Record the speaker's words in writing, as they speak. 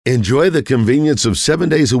Enjoy the convenience of 7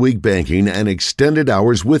 days a week banking and extended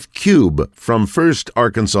hours with Cube from First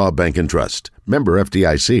Arkansas Bank and Trust. Member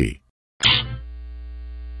FDIC.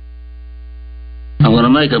 I'm going to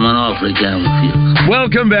make him an offer he can't refuse.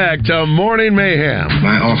 Welcome back to Morning Mayhem.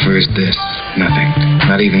 My offer is this: nothing.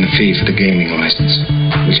 Not even the fee for the gaming license,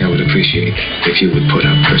 which I would appreciate if you would put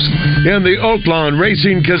up personally. In the Oaklawn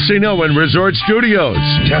Racing Casino and Resort Studios.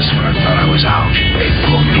 Just when I thought I was out, they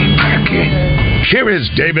pulled me back in. Here is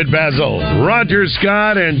David Basil, Roger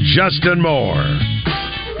Scott, and Justin Moore.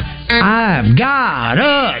 I've got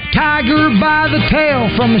a tiger by the tail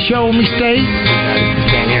from the Show Me State.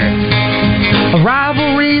 Can't hear it. A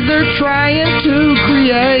rivalry they're trying to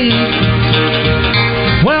create.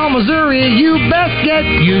 Well, Missouri, you best get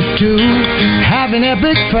used to have an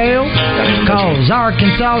epic fail, 'cause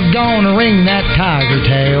Arkansas's gonna ring that tiger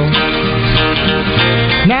tail.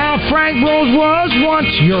 Now, Frank Rose was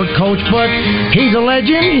once your coach, but he's a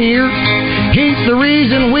legend here. He's the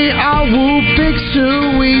reason we all whoop Big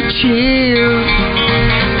Sue, we cheer.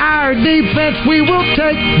 Our defense, we will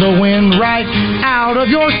take the wind right out of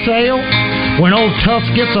your sail when old Tufts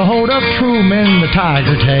gets a hold of Truman, the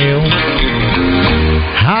tiger tail.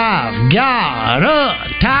 I've got a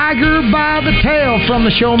tiger by the tail from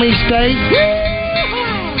the Show Me State.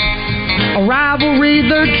 A rivalry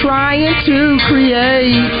they're trying to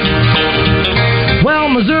create. Well,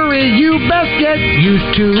 Missouri, you best get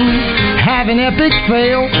used to have an epic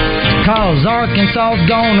fail, 'cause Arkansas's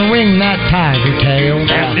gonna ring that tiger tail.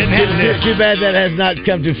 It's too bad that has not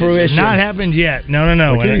come to fruition. Not happened yet. No.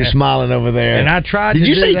 You're smiling over there. And I tried Did to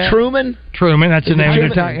you do say that. Truman? Truman, that's the name of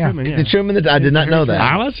the tiger. Yeah. The Truman, I did not know that.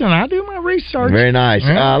 I do my research. Very nice.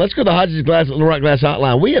 Yeah. Let's go to the Hodges Little Rock Glass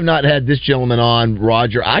Hotline. We have not had this gentleman on,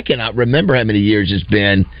 Roger. I cannot remember how many years it's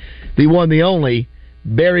been. The one, the only,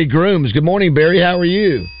 Barry Grooms. Good morning, Barry. How are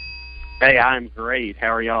you? Hey, I'm great.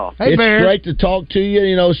 How are y'all? Hey, Barry. It's great to talk to you.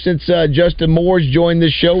 You know, since Justin Moore's joined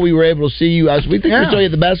this show, we were able to see you. We think we saw you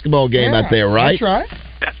at the basketball game out there, right? That's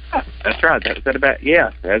right. That's right. That's about,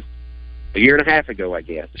 yeah. That's a year and a half ago, I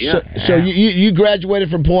guess. Yeah. So you graduated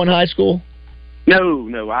from Point High School?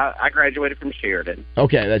 No. I graduated from Sheridan.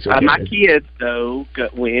 Okay, that's okay. My kids, though,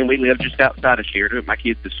 when we lived just outside of Sheridan, my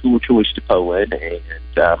kids did school choice to Poland, and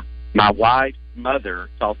my wife's mother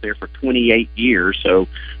taught there for 28 years. So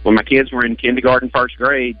when my kids were in kindergarten, first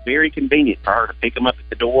grade, very convenient for her to pick them up at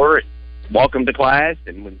the door and walk them to class.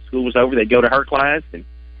 And when school was over, they'd go to her class and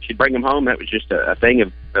she'd bring them home. That was just a thing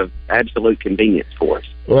of absolute convenience for us.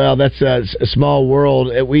 Well, that's a small world.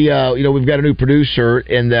 We've got a new producer,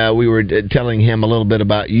 and we were telling him a little bit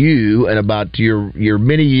about you and about your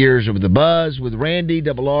many years of the Buzz with Randy,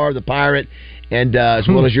 Double R, the Pirate, and as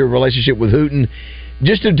well as your relationship with Hooten.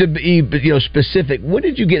 Just to be specific, when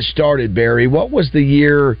did you get started, Barry? What was the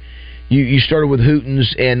year you started with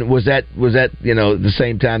Hootens, and was that the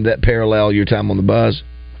same time, that parallel your time on the Buzz?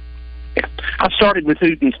 Yeah. I started with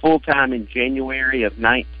Hootens full time in January of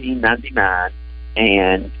 1999,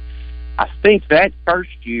 and I think that first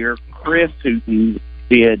year Chris Hooten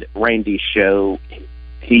did Randy's show.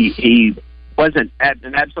 He wasn't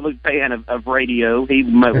an absolute fan of radio. He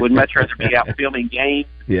would much rather be out filming games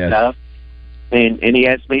and stuff. And he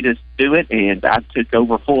asked me to do it, and I took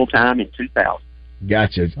over full time in 2000.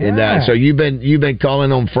 Gotcha. And so you've been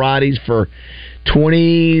calling on Fridays for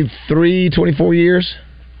 23, 24 years.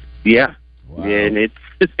 Yeah. Wow. And it's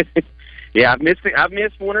I've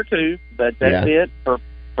missed one or two, but that's it for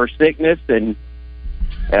sickness, and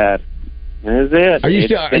that's it. Are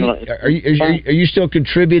you still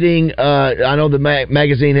contributing? I know the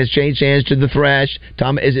magazine has changed hands to the Thrash.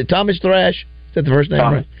 Is it Thomas Thrash? Is that the first name?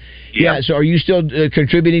 Thomas. Right? Yeah. So are you still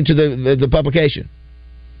contributing to the publication?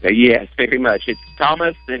 Yes, very much. It's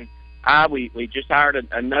Thomas and I. We just hired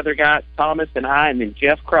another guy, Thomas and I, and then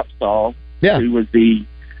Jeff Krupstall, who was the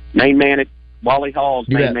main man at Wally Hall's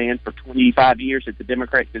main man for 25 years at the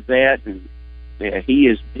Democrat Gazette, and he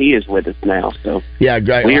is with us now. So great.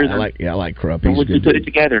 I like Krupp. He's we good. put it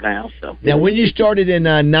together now. So now, when you started in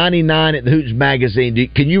 '99 at the Hootens magazine,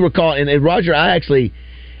 can you recall? And Roger,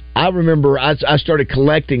 I remember I started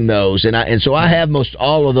collecting those, and so I have most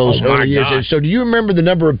all of those early years. And so, do you remember the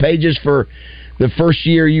number of pages for the first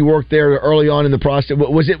year you worked there early on in the process?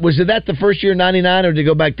 Was it that the first year in '99, or did it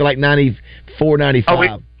go back to like '94,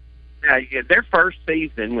 '95? Their first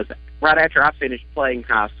season was right after I finished playing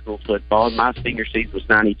high school football, and my senior season was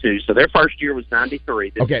 '92. So their first year was '93.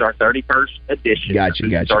 This is our 31st edition.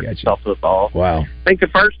 Gotcha. Football. Wow. I think the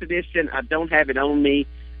first edition, I don't have it on me.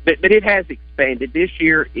 But it has expanded. This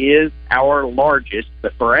year is our largest,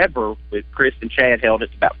 but forever with Chris and Chad held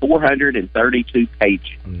it's about 432 pages.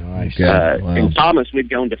 Nice. Wow. And Thomas, we've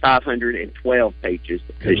gone to 512 pages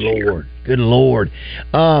this year. Good Lord.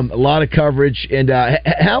 A lot of coverage. And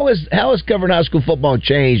how has covering high school football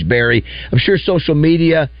changed, Barry? I'm sure social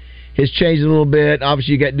media has changed a little bit.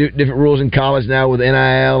 Obviously, you got different rules in college now with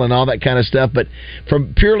NIL and all that kind of stuff. But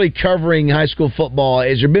from purely covering high school football,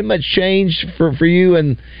 has there been much change for you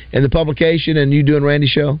and the publication and you doing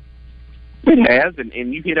Randy's show? It has,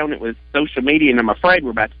 and you hit on it with social media, and I'm afraid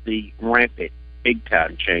we're about to see rampant,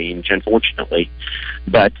 big-time change, unfortunately.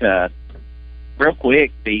 But real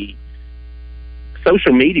quick, the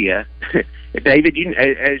social media, David,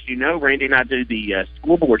 as you know, Randy and I do the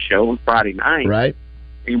scoreboard show on Friday night. Right.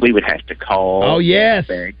 And we would have to call. Oh, yes.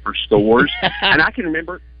 Beg for scores. And I can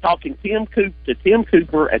remember talking to Tim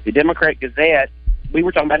Cooper at the Democrat Gazette. We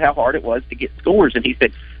were talking about how hard it was to get scores, and he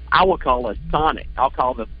said, I will call a Sonic. I'll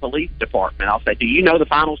call the police department. I'll say, do you know the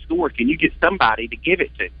final score? Can you get somebody to give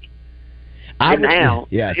it to me? Now,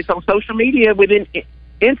 yes. It's on social media within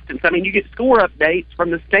instance. I mean, you get score updates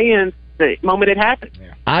from the stands the moment it happens.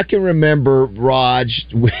 Yeah. I can remember, Raj,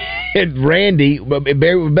 and Randy,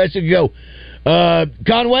 Barry would basically go,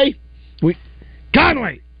 Conway,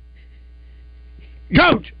 Coach,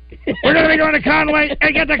 we're going to be going to Conway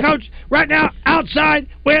and get the coach right now outside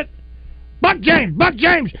with Buck James. Buck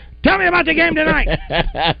James, tell me about the game tonight.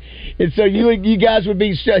 And so you guys would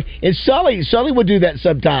be, and Sully would do that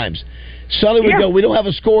sometimes. Sully would go, we don't have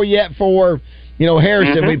a score yet for,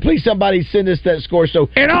 Harrison. Mm-hmm. Please somebody send us that score. So,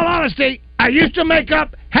 in all honesty, I used to make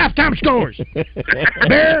up halftime scores.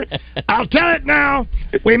 Bear, I'll tell it now.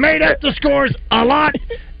 We made up the scores a lot,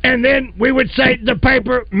 and then we would say the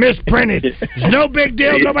paper misprinted. It's no big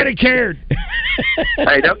deal. Nobody cared.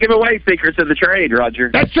 Hey, don't give away secrets of the trade, Roger.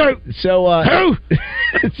 That's true. So,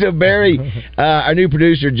 so Barry, our new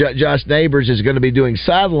producer, Josh Neighbors, is going to be doing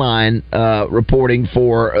sideline reporting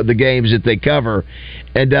for the games that they cover.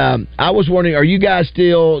 And I was wondering, are you guys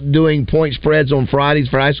still doing point spreads on Fridays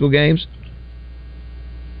for high school games?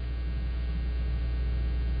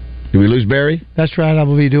 Did we lose Barry? That's right. I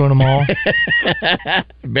will be doing them all.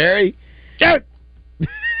 Barry? Shoot!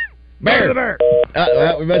 Barry!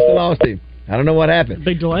 Well, we must have lost him. I don't know what happened.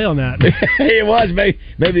 Big delay on that. It was.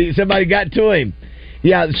 Maybe somebody got to him.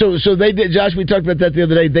 Yeah, so they did. Josh, we talked about that the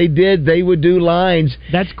other day. They would do lines.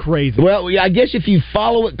 That's crazy. Well, I guess if you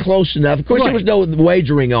follow it close enough. Of course, there was no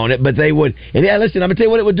wagering on it, but they would. And yeah, listen, I'm going to tell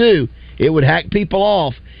you what it would do. It would hack people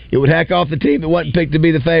off. It would hack off the team that wasn't picked to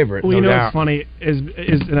be the favorite. Well, what's funny is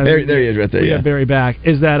there he is right there. We got Barry back.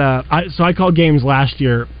 Is that I called games last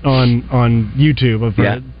year on YouTube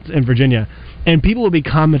in Virginia, and people would be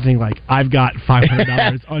commenting like, "I've got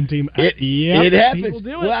 $500 on team." It happens. People do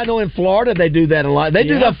it. Well, I know in Florida they do that a lot. They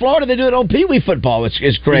do that in Florida. They do it on Pee Wee football. It's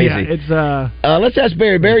crazy. Yeah, it's. Let's ask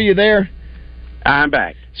Barry. Barry, you there? I'm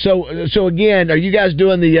back. So again, are you guys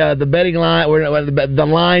doing the betting line, or the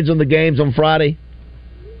lines on the games on Friday?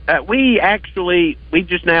 We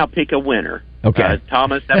just now pick a winner. Okay.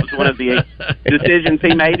 Thomas, that was one of the decisions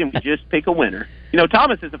he made, and we just pick a winner.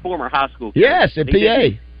 Thomas is a former high school coach. Yes, at PA.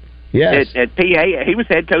 Yes. At PA, he was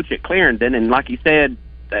head coach at Clarendon, and like he said,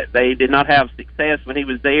 that they did not have success when he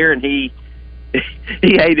was there, and he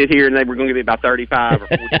hated here, and they were going to give me about 35 or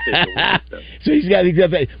 46. So he's got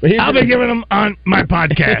that. I'll be giving them on my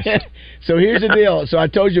podcast. So here's the deal. So I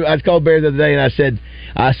told you, I called Barry the other day, and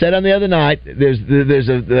I said on the other night, there's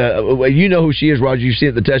you know who she is, Roger. You've seen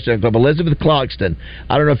it at the Touchdown Club, Elizabeth Clogston.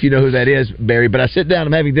 I don't know if you know who that is, Barry, but I sit down.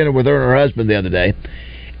 I'm having dinner with her and her husband the other day,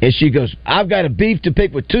 and she goes, "I've got a beef to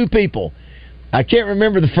pick with two people. I can't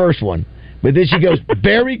remember the first one, but then she goes,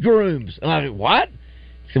 Barry Grooms." And I'm like, "What?"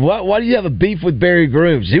 I said, why do you have a beef with Barry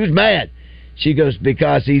Grooms? He was mad. She goes,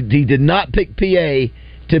 because he did not pick PA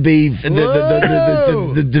to be the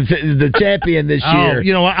champion this year.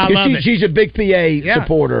 You know what? I love it. She's a big PA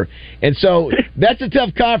supporter. And so that's a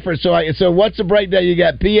tough conference. So what's the breakdown? You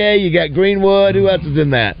got PA, you got Greenwood. Who else is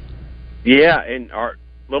in that? Yeah, and our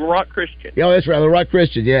Little Rock Christian. Oh, that's right, Little Rock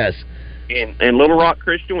Christian, yes. And Little Rock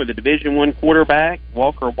Christian with a Division I quarterback,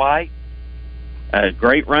 Walker White. A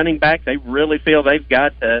great running back. They really feel they've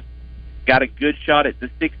got a good shot at the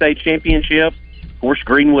 6A championship. Of course,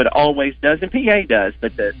 Greenwood always does, and PA does.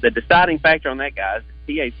 But the deciding factor on that, guys,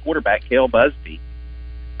 is PA's quarterback, Kel Busby.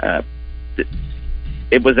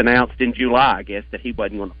 It was announced in July, I guess, that he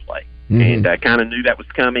wasn't going to play. Mm-hmm. And I kind of knew that was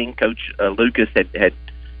coming. Coach Lucas had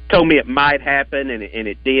told me it might happen, and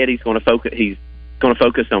it did. He's going to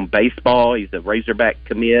focus on baseball. He's a Razorback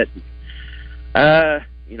commit.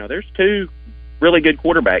 There's two really good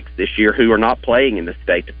quarterbacks this year who are not playing in the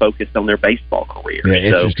state to focus on their baseball career.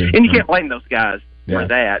 Yeah, so, interesting. and you can't blame those guys for Yeah.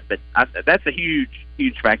 that, but that's a huge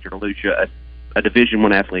factor to lose you a Division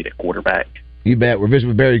I athlete at quarterback. You bet. We're visiting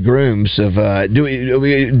with Barry Grooms of. Do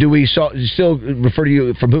we still refer to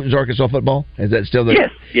you from Hooten's Arkansas football? Is that still the?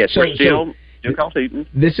 Yes. We're still called Hooten.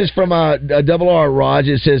 This is from a double R, Raj.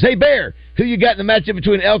 It says, "Hey Bear, who you got in the matchup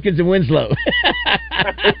between Elkins and Winslow?"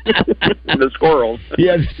 The Squirrels.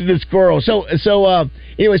 Yeah, this is the Squirrels. So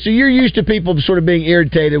anyway, so you're used to people sort of being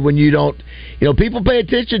irritated when you don't. People pay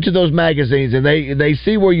attention to those magazines and they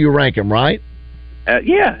see where you rank them, right?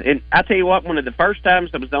 Yeah, and I tell you what, one of the first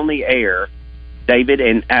times I was on the air, David,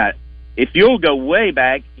 and if you'll go way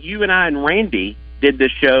back, you and I and Randy did the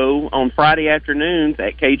show on Friday afternoons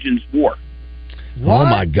at Cajun's Wharf. What? Oh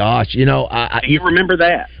my gosh! Do you remember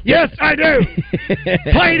that? Yes, I do.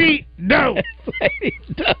 Plady, no.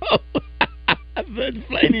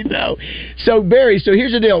 Plady, no. So Barry,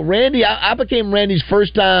 here's the deal. Randy, I became Randy's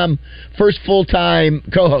first full-time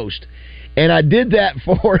co-host, and I did that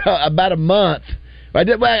for about a month. I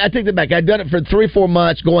take that back. I'd done it for 3 or 4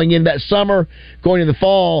 months, going in that summer, going in the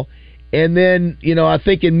fall. And then, I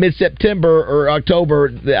think in mid-September or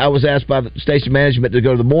October, I was asked by the station management to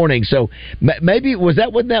go to the morning. So maybe, was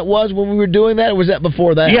that when that was when we were doing that, or was that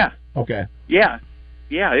before that? Yeah. Okay. Yeah,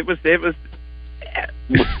 it was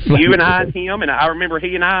you and I and him, and I remember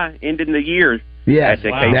he and I ended the years. Yes,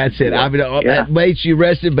 that's it. That makes you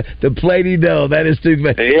rested, but the Plady dough, that is too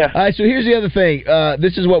bad. Yeah. All right, so here's the other thing.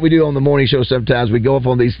 This is what we do on the morning show sometimes. We go off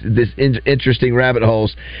on these interesting rabbit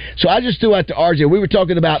holes. So I just threw out to RJ. We were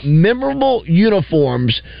talking about memorable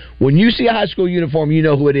uniforms. When you see a high school uniform, you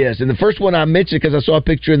know who it is. And the first one I mentioned, because I saw a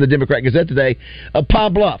picture in the Democrat Gazette today, of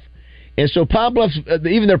Pine Bluff. And so Pine Bluff's,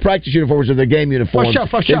 even their practice uniforms are their game uniforms.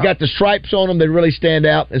 For sure. They've got the stripes on them. They really stand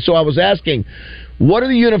out. And so I was asking, what are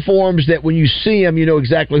the uniforms that when you see them, you know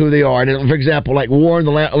exactly who they are? And for example, like Warren,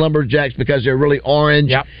 the Lumberjacks, because they're really orange.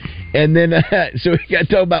 Yep. And then, so we got to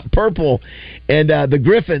talk about purple. And the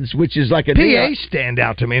Griffins, which is like a... PA stand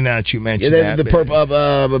out to me now that you mentioned that. The purple,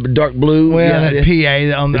 dark blue. Well, the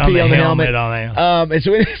PA on the helmet. On there. And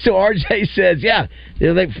so RJ says,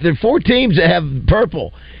 there are 4 teams that have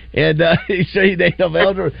purple. And they have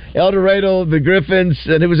Eldorado, the Griffins,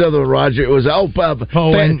 and who was the other one, Roger? It was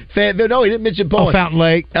Poland. No, he didn't mention Poland. Fountain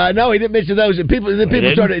Lake. No, he didn't mention those. And people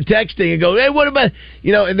started texting and go, "Hey, what about?"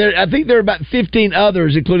 And I think there are about 15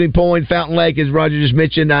 others, including Poland, Fountain Lake, as Roger just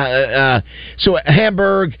mentioned. So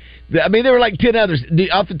Hamburg. I mean, there were like 10 others.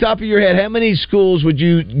 Off the top of your head, how many schools would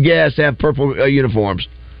you guess have purple uniforms?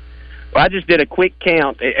 Well, I just did a quick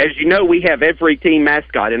count. As you know, we have every team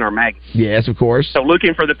mascot in our magazine. Yes, of course. So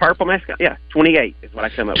looking for the purple mascot, 28 is what I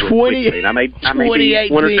come up with. 28. I may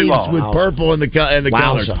 28 one or teams two off. with purple in the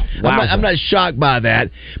colors. I'm not shocked by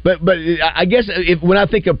that, but I guess when I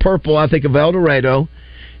think of purple, I think of Eldorado.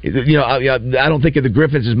 I don't think of the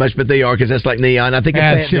Griffins as much, but they are because that's like neon. I think of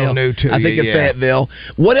Fayetteville. New too, I think of Fayetteville.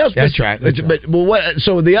 What else? That's right. But what?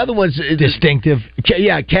 So the other ones distinctive.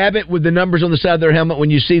 Yeah, Cabot with the numbers on the side of their helmet. When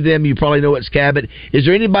you see them, you probably know it's Cabot. Is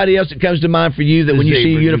there anybody else that comes to mind for you that when you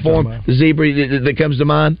see a uniform, the zebra that comes to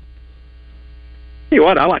mind? You know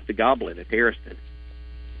what? I like the Goblin at Harrison.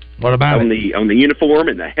 What about on the uniform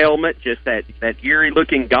and the helmet? Just that eerie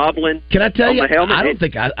looking Goblin. Can I tell you? I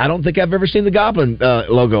don't think I've ever seen the Goblin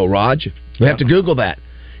logo, Raj. We have to Google that.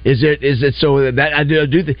 Is it so that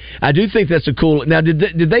I do think that's a cool. Now, did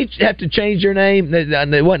they have to change their name?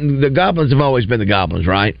 They wasn't, the Goblins have always been the Goblins,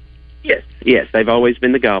 right? Yes, they've always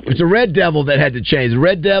been the Goblins. It's the Red Devil that had to change. The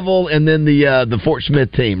Red Devil and then the Fort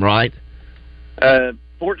Smith team, right?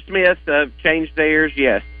 Fort Smith changed theirs,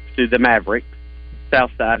 yes, to the Maverick.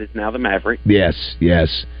 Southside is now the Maverick. Yes. Yeah,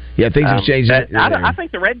 things have changed. I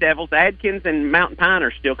think the Red Devils, Adkins and Mountain Pine,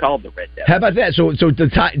 are still called the Red Devils. How about that? So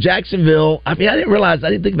the Jacksonville. I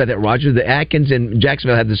didn't think about that, Roger. The Atkins and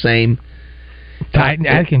Jacksonville had the same.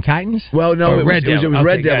 Atkin Titans? Well, no, it was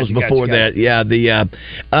Red Devils before that. Yeah,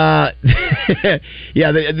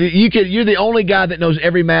 you're the only guy that knows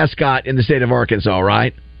every mascot in the state of Arkansas,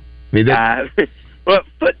 right? I mean, well,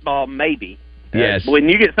 football maybe. Yes. When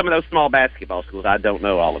you get some of those small basketball schools, I don't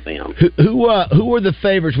know all of them. Who were the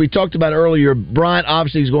favorites? We talked about earlier. Bryant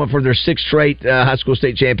obviously is going for their 6th straight high school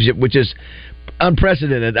state championship, which is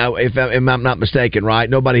unprecedented, if I'm not mistaken, right?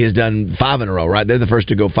 Nobody has done 5 in a row, right? They're the first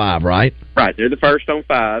to go 5, right? Right. They're the first on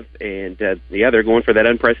 5, and they're going for that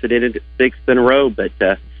unprecedented 6th in a row, but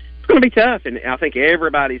it's going to be tough, and I think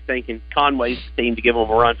everybody's thinking Conway's the team to give them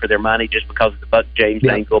a run for their money just because of the Buck James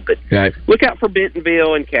ankle, but look out for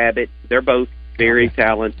Bentonville and Cabot. They're both very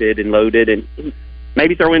talented and loaded, and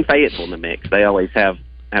maybe throw in Fayetteville in the mix. They always have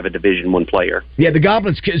have a Division I player. Yeah, the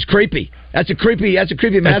Goblin is creepy. That's a creepy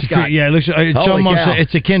mascot. Yeah, it looks. It's Holy almost. cow.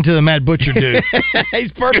 It's akin to the Mad Butcher dude.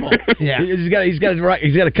 He's purple. Yeah. he's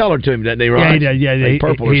got a color to him, doesn't he? Right? Yeah, he does. Yeah, like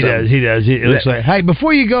purple. He does. It looks like. Hey,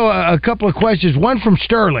 before you go, a couple of questions. One from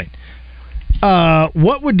Sterling.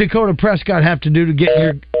 What would Dakota Prescott have to do to get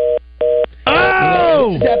your?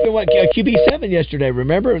 Oh! This happened what QB7 yesterday.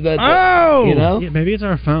 Remember that? Oh! Yeah, maybe it's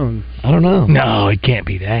our phone. I don't know. No, it can't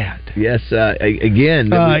be that. Yes. Again.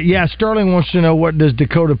 Yeah, Sterling wants to know, what does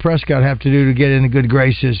Dakota Prescott have to do to get into good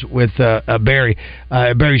graces with Barry?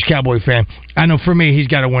 Barry's Cowboy fan. I know for me, he's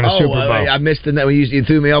got to win a Super Bowl. I missed the when you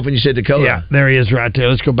threw me off when you said Dakota. Yeah, there he is right there.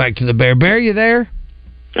 Let's go back to the Bear. Bear, you there?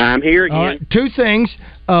 I'm here again. Right, two things.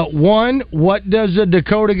 One, what does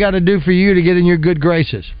Dakota got to do for you to get in your good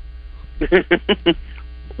graces?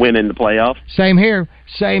 Winning the playoffs. Same here.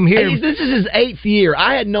 Hey, this is his 8th year.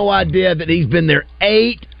 I had no idea that he's been there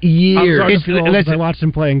 8 years. I watched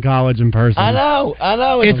him play in college in person. I know.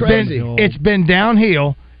 It's crazy. It's been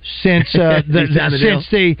downhill since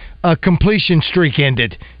the completion streak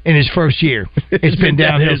ended in his first year. It's been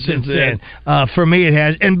downhill since then. For me, it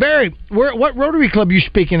has. And Barry, what Rotary Club are you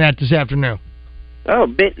speaking at this afternoon? Oh,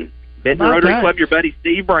 Benton Rotary Club, your buddy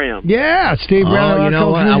Steve Brown. Yeah, Steve Brown. You know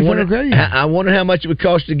what? I wonder how much it would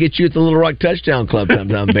cost to get you at the Little Rock Touchdown Club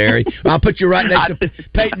sometime, Barry. I'll put you right next to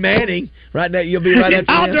Peyton Manning. Right now, you'll be right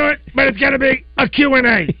after I'll do it, but it's got to be a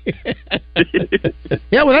Q&A.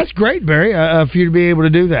 Yeah, well, that's great, Barry, for you to be able to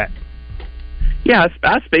do that. Yeah,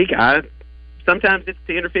 I speak. Sometimes it's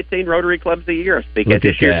 10 or 15 Rotary Clubs a year I speak at.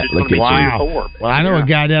 This year it's going to be 2 or 4. Well, I know a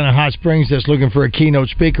guy down in Hot Springs that's looking for a keynote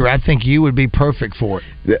speaker. I think you would be perfect for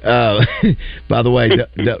it. By the way,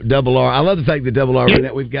 Double R, I love the fact that Double R,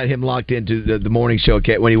 we've got him locked into the morning show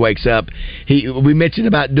when he wakes up. We mentioned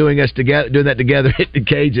about doing that together at the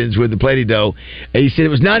Cajuns with the Play Doh. And he said, it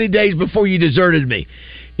was 90 days before you deserted me.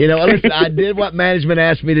 You know, listen, I did what management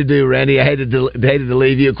asked me to do, Randy. I hated to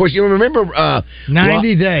leave you. Of course, you remember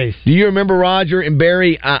 90 days. Do you remember Roger and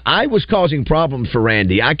Barry? I was causing problems for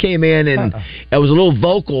Randy. I came in and I was a little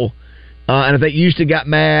vocal, and I think Houston got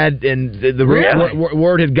mad, and the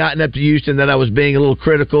word had gotten up to Houston that I was being a little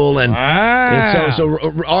critical, and so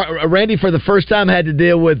Randy for the first time had to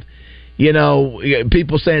deal with, you know,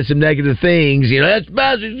 people saying some negative things. You know, that's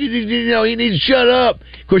Bowser. You know, he needs to shut up.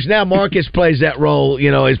 Of course, now Marcus plays that role.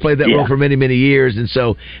 You know, he's played that role for many, many years, and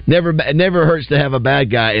so it never hurts to have a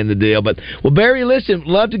bad guy in the deal. But Barry, listen,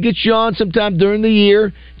 love to get you on sometime during the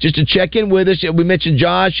year just to check in with us. We mentioned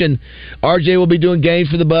Josh and RJ will be doing games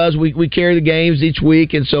for the Buzz. We carry the games each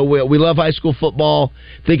week, and so we love high school football.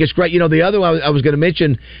 Think it's great. You know, the other one I was going to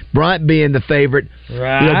mention, Bryant being the favorite.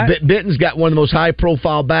 Right. You know, Benton's got one of the most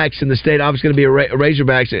high-profile backs in the state. Obviously, going to be a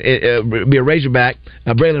Razorback,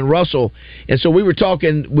 Braylon Russell. And so we were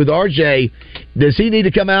talking with RJ. Does he need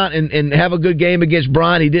to come out and have a good game against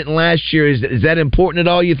Bryant? He didn't last year. Is that important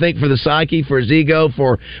at all, you think, for the psyche, for his ego,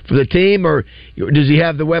 for the team? Or does he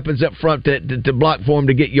have the weapons up front to block for him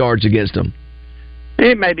to get yards against him?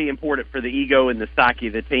 It may be important for the ego and the psyche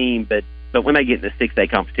of the team, but when they get in the 6A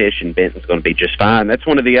competition, Benton's going to be just fine. That's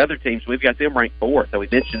one of the other teams. We've got them ranked 4th. So we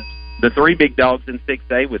mentioned the 3 big dogs in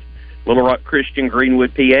 6A with Little Rock Christian,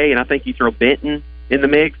 Greenwood, PA, and I think you throw Benton in the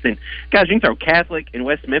mix. And, guys, you can throw Catholic and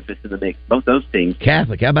West Memphis in the mix, both those teams.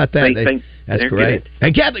 Catholic, how about that? That's great. Good.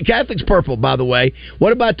 And Catholic's purple, by the way.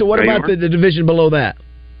 What about the division below that?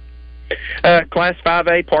 Class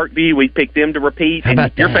 5A, Parkview, we picked them to repeat. How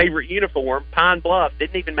about your favorite uniform, Pine Bluff,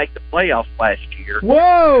 didn't even make the playoffs last year.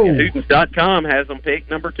 Whoa! And Hootens.com has them picked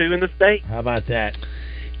number 2 in the state. How about that?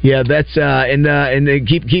 Yeah, that's and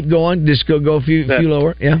keep going. Just go a few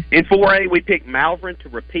lower. Yeah. In 4A, we picked Malvern to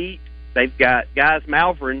repeat. They've got guys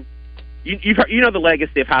Malvern. You know the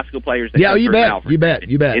legacy of high school players. Yeah, you bet. Malvern. You bet.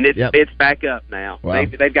 And it's back up now. Wow.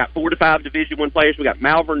 They've got 4 to 5 Division I players. We got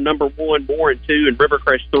Malvern number 1, Warren 2, and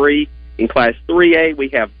Rivercrest 3. In Class 3A, we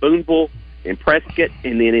have Boonville and Prescott,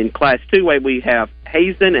 and then in Class 2A, we have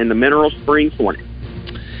Hazen and the Mineral Springs Hornets.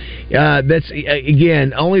 That's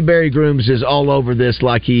again, only Barry Grooms is all over this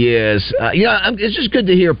like he is. It's just good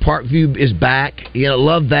to hear Parkview is back.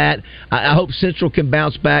 Love that. I hope Central can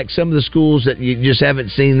bounce back. Some of the schools that you just haven't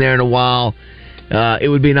seen there in a while, it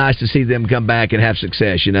would be nice to see them come back and have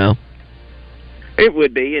success. It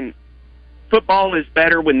would be, and football is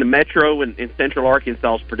better when the Metro and Central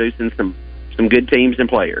Arkansas is producing some some good teams and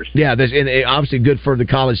players. Yeah, and obviously good for the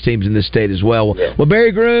college teams in this state as well. Yeah. Well,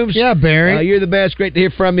 Barry Grooms. Yeah, Barry. You're the best. Great to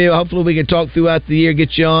hear from you. Hopefully we can talk throughout the year,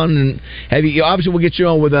 get you on, and have you. Obviously, we'll get you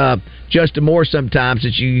on with Justin Moore sometime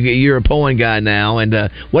since you're a Pullen guy now. And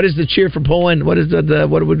what is the cheer for Pullen? What is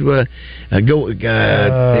what would just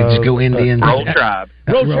go Indians? Roll Tribe.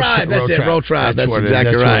 Roll Tribe. That's it. Roll Tribe. That's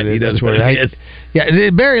exactly right. He does what it is. Yeah,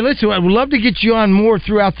 Barry. Listen, I would love to get you on more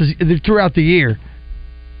throughout the year.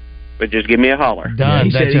 But just give me a holler. Done.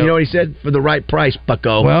 He said, you know what he said? For the right price,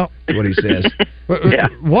 bucko. Well, that's what he says. Yeah.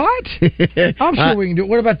 What? I'm sure we can do it.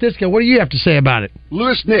 What about this guy? What do you have to say about it?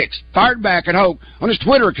 Lewis Nix fired back at Hope on his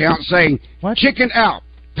Twitter account saying, What? "Chicken out,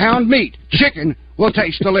 pound meat, chicken will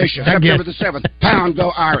taste delicious." September the 7th, pound go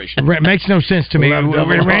Irish. It makes no sense to me.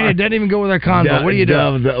 Randy, it doesn't even go with our convo. What are you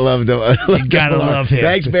doing? Love You gotta love him.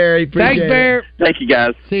 Thanks, Barry. Thanks, Barry. Thank you,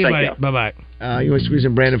 guys. See you, Thank buddy. Bye-bye. You want to squeeze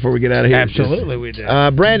in Brandon before we get out of here? Absolutely, we do.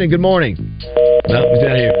 Brandon, good morning. No, he's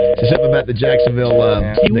out here. It's something about the Jacksonville.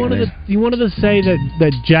 You wanted to say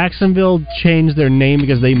that Jacksonville changed their name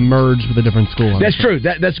because they merged with a different school. That's true.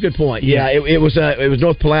 That's a good point. Yeah, it was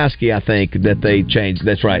North Pulaski, I think, that they changed.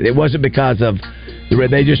 That's right. It wasn't because of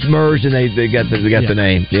they just merged and they got the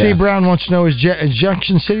name. Yeah. Steve Brown wants to know is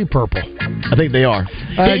Junction City purple? I think they are.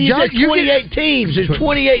 He said 28 teams. There's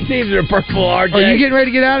 28 teams that are purple. RJ. Are you getting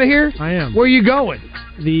ready to get out of here? I am. Where are you going?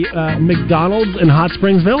 The McDonald's in Hot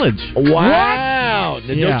Springs Village. Wow! What?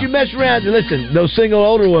 Don't you mess around. Listen, those single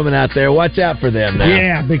older women out there, watch out for them now.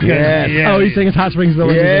 Yeah, because Oh, you think it's Hot Springs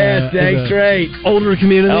Village? Yes, dang straight. Older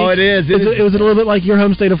community. Oh, it is. Was it a little bit like your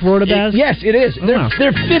home state of Florida, Baz? Yes, it is. There are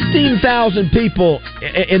 15,000 people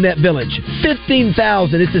in that village.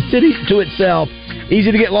 15,000. It's a city to itself.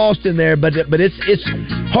 Easy to get lost in there, but it's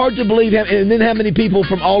hard to believe, and then how many people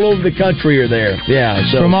from all over the country are there? Yeah,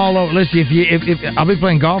 so from all over. Listen, if I'll be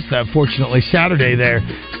playing golf fortunately Saturday there,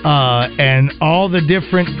 and all the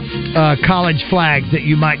different college flags that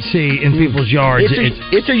you might see in people's yards.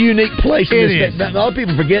 It's a unique place. It is. A lot of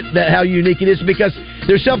people forget how unique it is because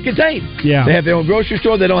they're self-contained. Yeah, they have their own grocery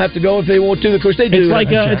store. They don't have to go if they want to. Of course, they do.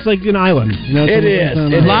 It's like an island. You know, it is.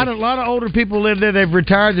 A lot of older people live there. They've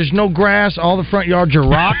retired. There's no grass. All the front yards are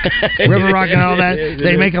rock, river rock, and all that.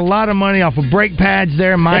 They make a lot of money off of brake pads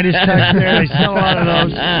there. Midas touch there. They sell a lot of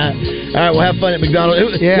those. All right, well, have fun at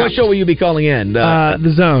McDonald's. Yeah. What show will you be calling in?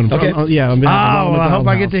 The Zone. Okay. I'm I hope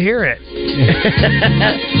I get to hear it.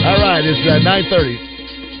 All right, it's 9:30.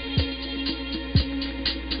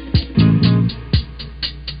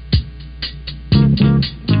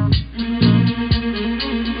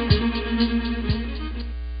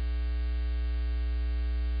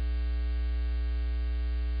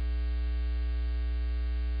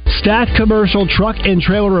 Stack Commercial Truck and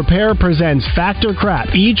Trailer Repair presents Factor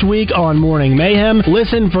Crap each week on Morning Mayhem.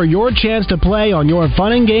 Listen for your chance to play on your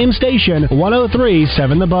fun and game station,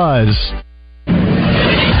 103.7 The Buzz.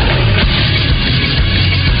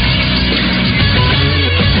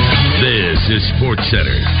 This is Sports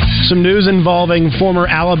Center. Some news involving former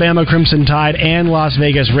Alabama Crimson Tide and Las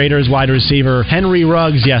Vegas Raiders wide receiver Henry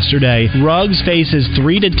Ruggs yesterday. Ruggs faces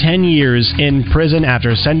 3 to 10 years in prison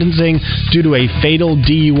after sentencing due to a fatal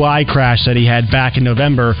DUI crash that he had back in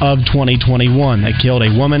November of 2021 that killed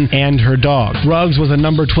a woman and her dog. Ruggs was a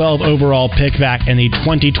number 12 overall pick back in the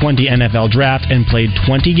 2020 NFL Draft and played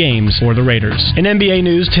 20 games for the Raiders. In NBA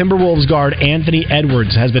news, Timberwolves guard Anthony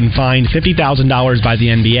Edwards has been fined $50,000 by the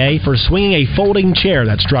NBA for swinging a folding chair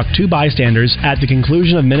that struck two bystanders at the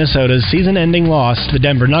conclusion of Minnesota's season-ending loss to the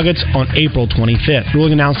Denver Nuggets on April 25th.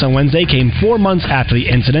 Ruling announced on Wednesday came 4 months after the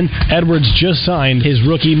incident. Edwards just signed his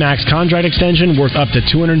rookie max contract extension worth up to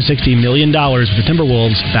 $260 million with the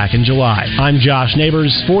Timberwolves back in July. I'm Josh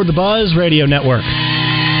Neighbors for the Buzz Radio Network.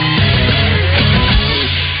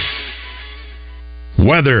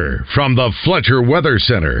 Weather from the Fletcher Weather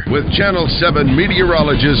Center With Channel 7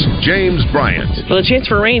 meteorologist James Bryant. Well, the chance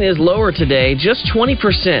for rain is lower today, just 20%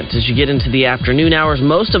 as you get into the afternoon hours.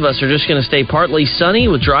 Most of us are just going to stay partly sunny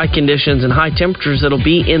with dry conditions and high temperatures that'll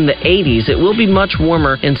be in the 80s. It will be much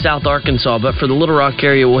warmer in South Arkansas, but for the Little Rock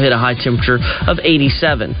area, we'll hit a high temperature of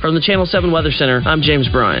 87. From the Channel 7 Weather Center, I'm James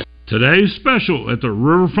Bryant. Today's special at the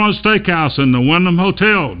Riverfront Steakhouse in the Wyndham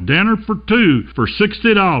Hotel. Dinner for two for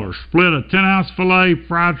 $60. Split a 10-ounce filet,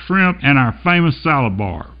 fried shrimp, and our famous salad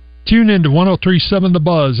bar. Tune in to 103.7 The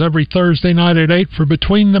Buzz every Thursday night at 8 for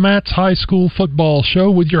Between the Mats High School Football Show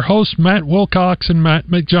with your hosts Matt Wilcox and Matt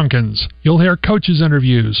McJunkins. You'll hear coaches'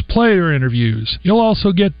 interviews, player interviews. You'll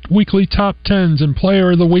also get weekly top 10s and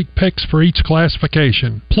player of the week picks for each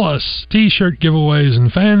classification. Plus, t-shirt giveaways and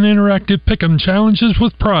fan interactive pick'em challenges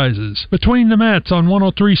with prizes. Between the Mats on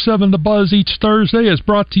 103.7 The Buzz each Thursday is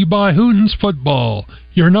brought to you by Hooten's Football,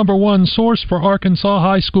 your number one source for Arkansas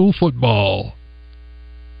high school football.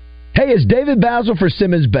 Hey, it's David Basil for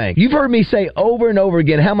Simmons Bank. You've heard me say over and over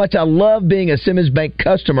again how much I love being a Simmons Bank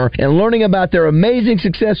customer and learning about their amazing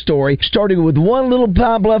success story, starting with one little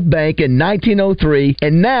Pine Bluff bank in 1903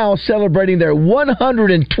 and now celebrating their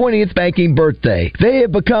 120th banking birthday. They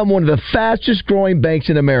have become one of the fastest growing banks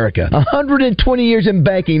in America. 120 years in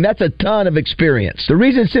banking, that's a ton of experience. The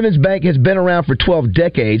reason Simmons Bank has been around for 12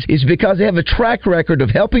 decades is because they have a track record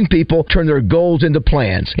of helping people turn their goals into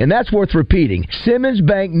plans. And that's worth repeating. Simmons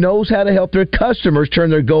Bank knows how to help their customers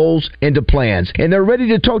turn their goals into plans. And they're ready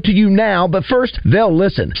to talk to you now, but first, they'll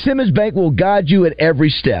listen. Simmons Bank will guide you at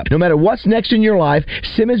every step. No matter what's next in your life,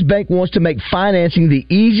 Simmons Bank wants to make financing the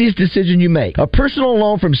easiest decision you make. A personal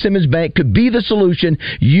loan from Simmons Bank could be the solution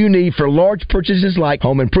you need for large purchases like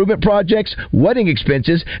home improvement projects, wedding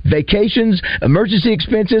expenses, vacations, emergency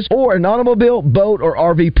expenses, or an automobile, boat, or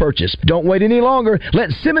RV purchase. Don't wait any longer.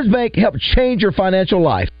 Let Simmons Bank help change your financial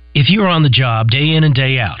life. If you're on the job day in and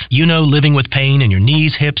day out, you know living with pain in your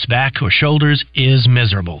knees, hips, back, or shoulders is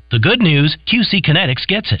miserable. The good news, QC Kinetics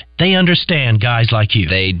gets it. They understand guys like you.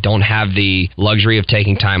 They don't have the luxury of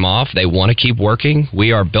taking time off. They want to keep working.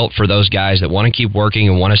 We are built for those guys that want to keep working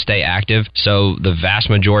and want to stay active. So the vast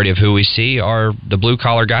majority of who we see are the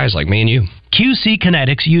blue-collar guys like me and you. QC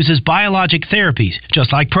Kinetics uses biologic therapies,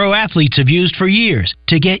 just like pro athletes have used for years,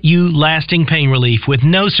 to get you lasting pain relief with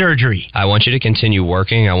no surgery. I want you to continue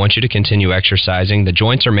working. I want you to continue exercising. The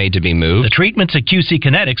joints are made to be moved. The treatments at QC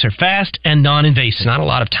Kinetics are fast and non-invasive. It's not a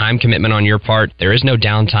lot of time commitment on your part. There is no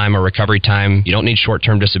downtime or recovery time. You don't need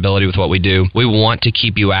short-term disability with what we do. We want to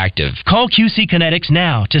keep you active. Call QC Kinetics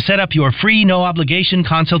now to set up your free no-obligation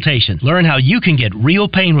consultation. Learn how you can get real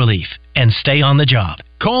pain relief and stay on the job.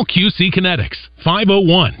 Call QC Kinetics,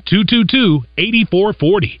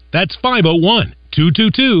 501-222-8440. That's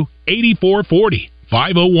 501-222-8440.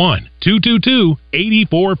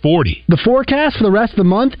 501-222-8440. The forecast for the rest of the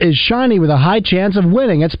month is shiny with a high chance of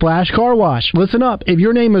winning at Splash Car Wash. Listen up. If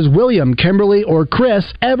your name is William, Kimberly, or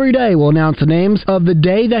Chris, every day we'll announce the names of the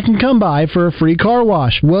day that can come by for a free car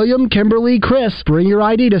wash. William, Kimberly, Chris, bring your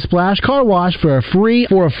ID to Splash Car Wash for a free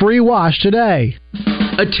wash today.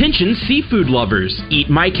 Attention seafood lovers, Eat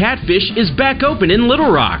My Catfish is back open in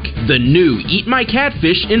Little Rock. The new Eat My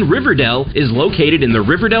Catfish in Riverdale is located in the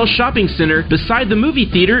Riverdale Shopping Center beside the movie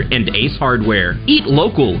theater and Ace Hardware. Eat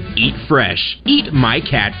local, eat fresh, Eat My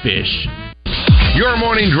Catfish. Your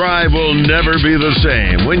morning drive will never be the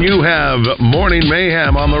same when you have Morning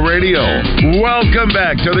Mayhem on the radio. Welcome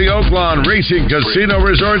back to the Oaklawn Racing Casino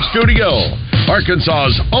Resort Studio,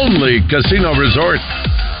 Arkansas's only casino resort.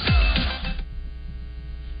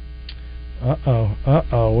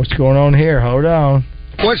 What's going on here? Hold on.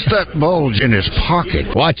 What's that bulge in his pocket?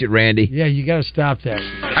 Watch it, Randy. Yeah, you got to stop that.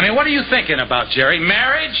 I mean, what are you thinking about, Jerry?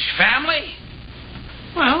 Marriage? Family?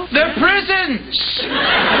 Well, they're prisons.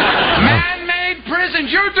 Man-made prisons.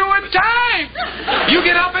 You're doing time. You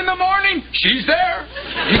get up in the morning, she's there.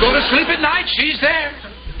 You go to sleep at night, she's there.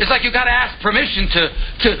 It's like you got to ask permission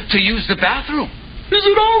to use the bathroom. Is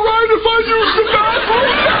it all right if I use the bathroom?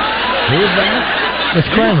 Who is that? It's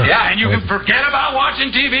Kramer. Yeah, and you can forget about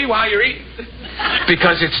watching TV while you're eating.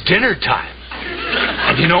 Because it's dinner time.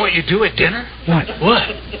 And you know what you do at dinner? What?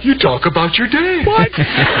 You talk about your day. What?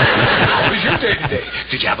 How was your day today?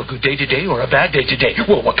 Did you have a good day today or a bad day today?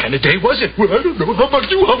 Well, what kind of day was it? Well, I don't know. How about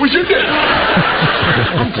you? How was your day?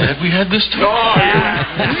 I'm glad we had this time. Oh, yeah.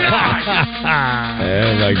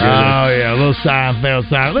 Oh, my goodness. Oh, yeah, a little Seinfeld.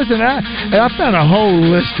 Listen, I found a whole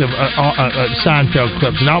list of Seinfeld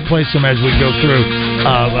clips, and I'll play some as we go through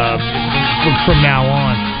from now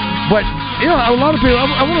on. But, you know, a lot of people,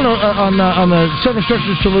 I want to know on the Southern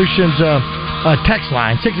Structural Solutions text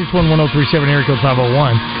line, 661-1037, area code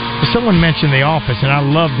 501, someone mentioned The Office, and I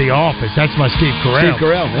love The Office. That's my Steve Carell. Steve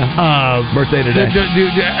Carell, yeah. Birthday today.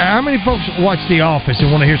 How many folks watch The Office and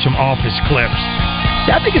want to hear some Office clips?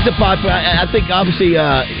 I think it's a popular. I think obviously,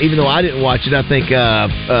 even though I didn't watch it, I think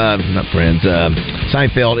not Friends.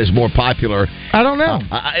 Seinfeld is more popular. I don't know.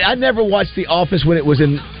 I never watched The Office when it was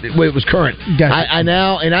current. Gotcha. I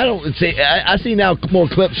now and I don't see. I see now more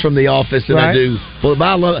clips from The Office than I do. Well, but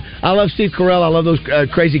I love Steve Carell. I love those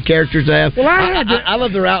crazy characters they have. Well, I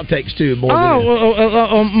love their outtakes too.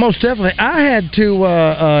 More most definitely. I had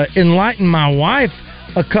to enlighten my wife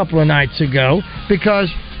a couple of nights ago because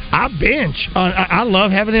I binge. I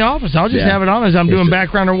love having The Office. I'll just have it on as I'm doing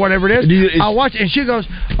background or whatever it is. I'll watch it, and she goes,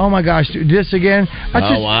 "Oh my gosh, this again!"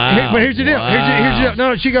 Wow! But here's the deal. Here's the deal.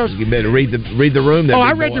 No, she goes, "You better read the room."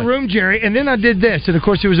 I read the room, Jerry, and then I did this, and of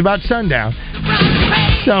course it was about sundown.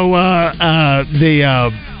 So I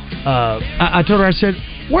told her, I said,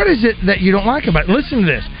 "What is it that you don't like about it? Listen to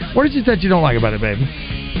this. What is it that you don't like about it, baby?"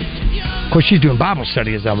 Of course, she's doing Bible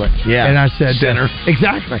study as I'm like, and I said, "Sinner."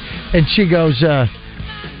 Exactly. And she goes, "Oh,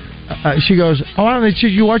 I don't know.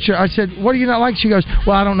 Should you watch it?" I said, "What do you not like?" She goes,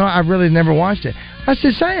 "Well, I don't know. I've really never watched it." I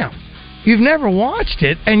said, "Sam, you've never watched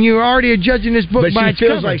it, and you're already judging this book by its cover." But she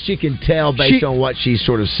feels like she can tell based on what she's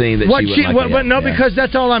sort of seen that she would like. But no, because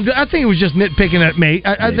that's all I'm doing. I think it was just nitpicking at me.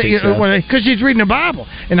 I think because she's reading the Bible,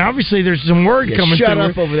 and obviously there's some word coming through. Shut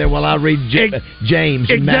up over there while I read James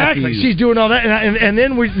and Matthew. Matthew. She's doing all that, and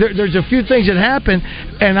then there's a few things that happen,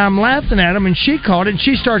 and I'm laughing at them, and she caught it, and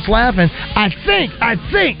she starts laughing. I think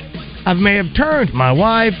I may have turned my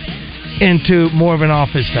wife into more of an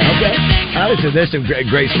Office fan. Okay. Listen, there's some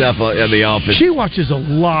great stuff in The Office. She watches a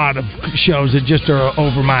lot of shows that just are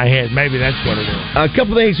over my head. Maybe that's what it is. A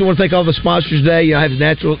couple things. I want to thank all the sponsors today. I have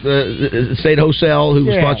Natural State Wholesale,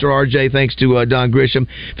 who sponsor RJ. Thanks to Don Grisham.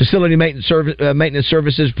 Facility Maintenance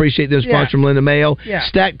Services. Appreciate them sponsoring Linda Mayo. Yeah.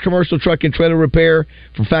 Stack Commercial Truck and Trailer Repair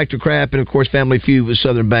from Factor Crap. And, of course, Family Feud with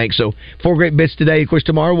Southern Bank. So, 4 great bits today. Of course,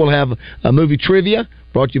 tomorrow we'll have a movie trivia.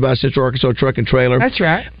 Brought to you by Central Arkansas Truck and Trailer. That's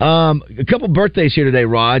right. A couple birthdays here today,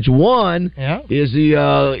 Raj. One is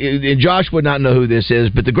and Josh would not know who this is,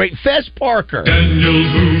 but the great Fess Parker. Daniel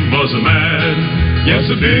Boone was a man, yes,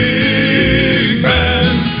 a big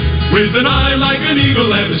man, with an eye like an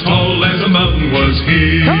eagle and as tall as a mountain was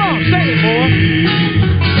he. Come on, say it, boy.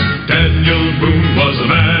 Daniel Boone was a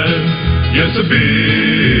man, yes, a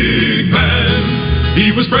big man.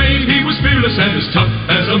 He was brave, he was fearless, and as tough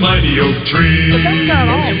as a mighty oak tree. But that's not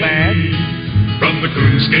all bad. From the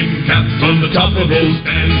coonskin cap on the top of his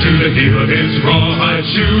stand to the heel of his rawhide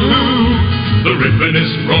shoe, the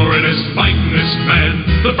rippenest, roaringest, fightingest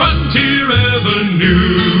man the frontier ever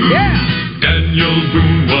knew. Yeah. Daniel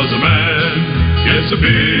Boone was a man, yes, a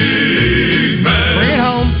big man. Bring it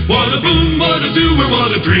home. What a boom, what a doer,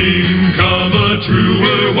 what a dream come a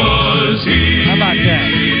truer was he. How about that?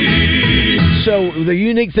 So the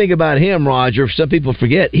unique thing about him, Roger, some people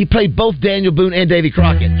forget, he played both Daniel Boone and Davy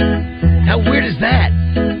Crockett. How weird is that?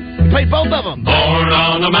 He played both of them. Born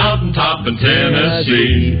on a mountaintop in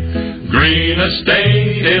Tennessee, green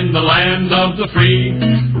estate in the land of the free,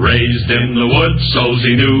 raised in the woods so's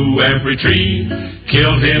he knew every tree,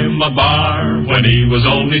 killed him a bar when he was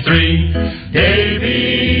only 3.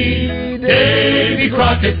 Davy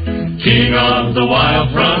Crockett, king of the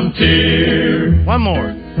wild frontier. One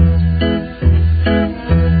more.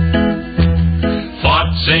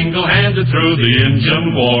 Fought single-handed through the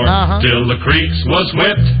Injun War, till the creeks was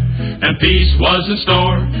whipped and peace was in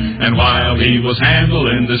store. And while he was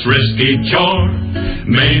handling this risky chore,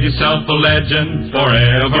 made himself a legend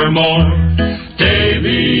forevermore.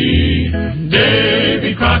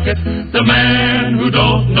 Davy Crockett, the man who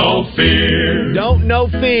don't know fear. Don't know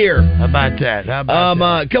fear. How about that?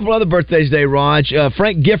 A couple other birthdays today, Raj.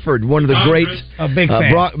 Frank Gifford, one of the greats. A big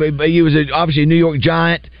fan. He was obviously a New York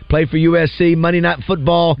Giant. Played for USC, Monday Night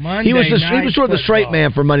Football. He was sort of the straight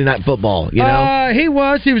man for Monday Night Football, you know? He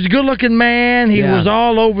was a good-looking man. He was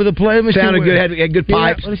all over the place. Sounded good, had good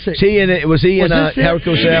pipes. Was he and Howard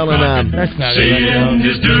Cosell and... That's not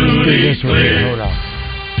it. Hold on.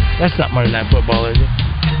 That's not Monday Night Football, is it?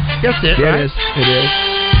 Yes, it yeah, right? It is.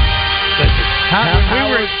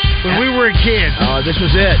 When we were kids. Oh, this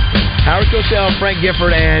was it. Howard Cosell, Frank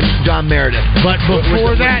Gifford, and John Meredith. But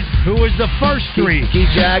before that, who was the first 3? Keith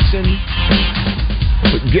Jackson.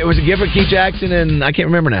 Was it Gifford, Keith Jackson, and I can't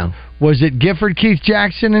remember now. Was it Gifford, Keith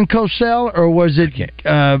Jackson, and Cosell, or was it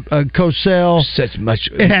Cosell? Such much.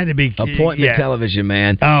 It had to be appointment television,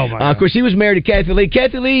 man. Oh my God. Of course, he was married to Kathy Lee.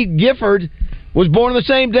 Kathy Lee Gifford was born on the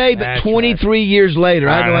same day, but 23 years later.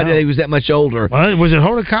 I had no idea he was that much older. Well, was it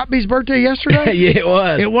Hoda Kotb's birthday yesterday? Yeah, it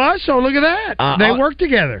was. It was? So look at that. They worked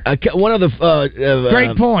together. One of the...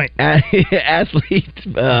 Great point. Athletes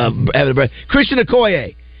having a birthday. Christian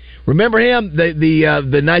Okoye Remember him,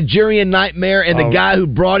 the Nigerian Nightmare, and the guy who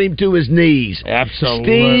brought him to his knees. Absolutely.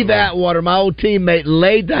 Steve Atwater, my old teammate,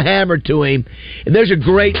 laid the hammer to him. And there's a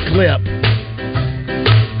great clip.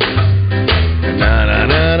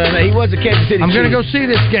 He was a Kansas City. I'm going to go see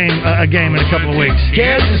this game in a couple of weeks.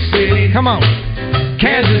 Kansas City. Come on.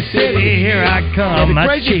 Kansas City, here I come. The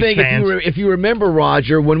crazy thing, if you remember,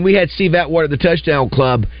 Roger, when we had Steve Atwater at the Touchdown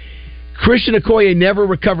Club, Christian Okoye never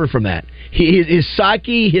recovered from that. His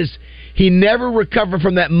psyche, he never recovered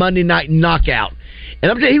from that Monday night knockout. And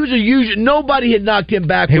I'm telling you, he was a huge. Nobody had knocked him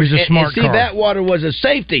back. He was a smart Steve Atwater was a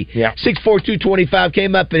safety. Yeah. 6'4", 225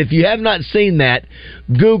 came up, and if you have not seen that,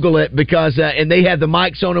 Google it because and they had the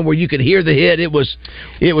mics on him where you could hear the hit. It was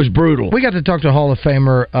brutal. We got to talk to Hall of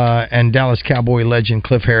Famer and Dallas Cowboy legend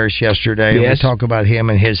Cliff Harris yesterday. Yes. We talk about him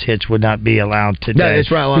and his hits would not be allowed today. No, that's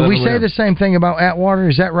right. Did we say the same thing about Atwater?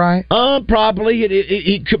 Is that right? Probably.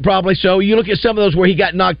 He could probably so. You look at some of those where he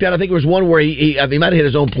got knocked out. I think there was one where he might have hit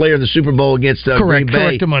his own player in the Super Bowl against Green Bay.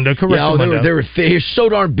 Correctamundo. They were so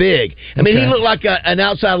darn big. I mean, he looked like an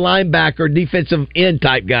outside linebacker, defensive end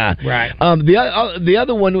type guy. Right. The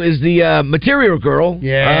other one is the Material Girl,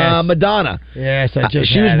 Madonna. Yes,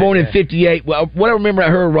 she was born in 1958. Well, what I remember at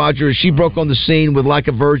her, Roger, is she broke on the scene with Like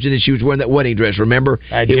a Virgin, and she was wearing that wedding dress. Remember?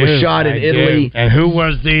 It was shot in Italy. And who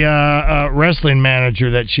was the wrestling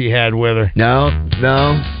manager that she had with her? No,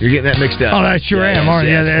 you're getting that mixed up. Oh, I sure am, aren't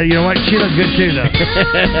you? Yeah, you know what? She looked good too, though.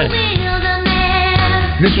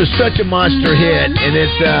 This was such a monster hit, and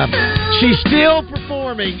she's still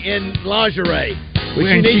performing in lingerie. Which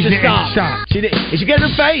she needs to stop. She got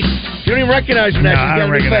her face. You don't even recognize her now. No, I don't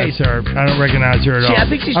recognize her. I don't recognize her at all. I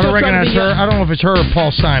think she's I don't still trying to recognize her. I don't know if it's her or Paul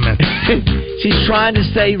Simon. She's trying to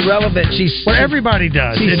stay relevant. Well, everybody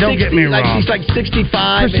does. Don't get me wrong. She's like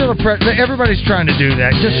 65. Everybody's trying to do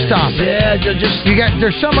that. Just stop it. Yeah,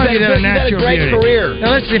 there's somebody that a natural beauty. Career.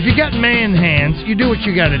 Now listen, if you got man hands, you do what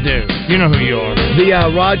you got to do. You know who you are.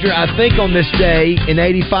 Roger, I think on this day in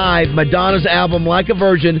 '85, Madonna's album "Like a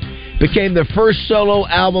Virgin" became the first solo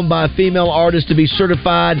album by a female artist to be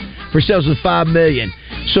certified for sales of 5 million.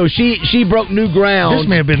 So she broke new ground. This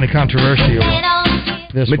may have been the controversial one.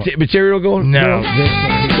 Material Girl? No, this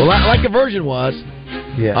one. Well, Like a Virgin was.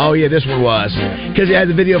 Yeah. Oh, yeah, this one was. Because it had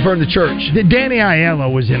the video of her in the church. Danny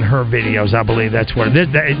Aiello was in her videos, I believe. That's what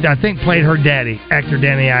I think played her daddy. Actor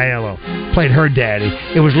Danny Aiello played her daddy.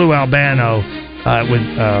 It was Lou Albano with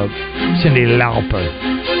Cyndi Lauper.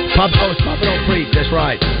 It's Papa Don't Preach, that's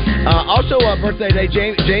right. Also, birthday day,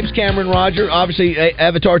 James Cameron, Roger, obviously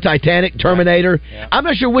Avatar, Titanic, Terminator. Yeah. I'm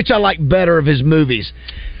not sure which I like better of his movies.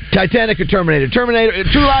 Titanic or Terminator?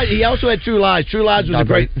 True Lies. He also had True Lies. True Lies was a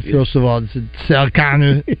great. First of all,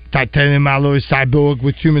 Titanium alloy cyborg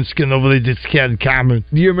with human skin over the scared Cameron.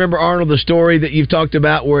 Do you remember, Arnold, the story that you've talked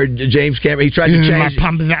about where James Cameron he tried to change?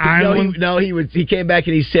 He came back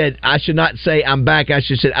and he said, "I should not say I'm back. I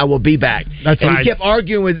should say I will be back." That's right. He kept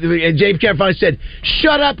arguing with, and James Cameron finally said,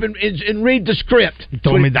 "Shut up and read the script." He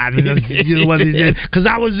told me that. You know what he did? Because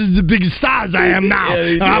I was the biggest star as I am now.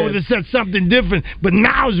 I would have said something different, but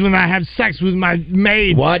now is when I have sex with my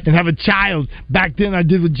maid and have a child. Back then, I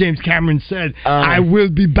did what James Cameron said. I will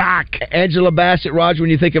be back. Angela Bassett, Roger, when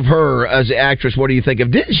you think of her as an actress, what do you think of?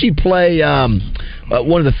 Didn't she play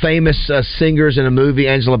one of the famous singers in a movie,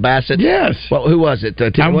 Angela Bassett? Yes. Well, who was it?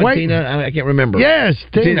 Tina? I can't remember. Yes,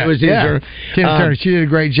 Tina. Tina Turner. She did a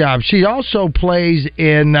great job. She also plays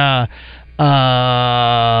in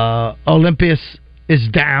Olympus Is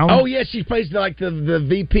Down. Oh, yeah, she plays like the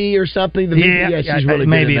VP or something. The VP, yeah, she's really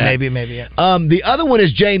maybe, good maybe. Yeah. The other one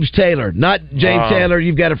is James Taylor, not James Taylor.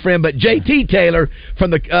 You've got a friend, but JT Taylor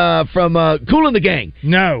from Kool and the Gang.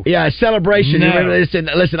 No, yeah, Celebration. No. You remember,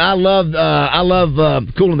 listen, I love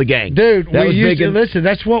Kool and the Gang, dude. We used to listen.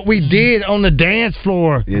 That's what we did on the dance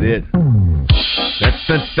floor. You did. That's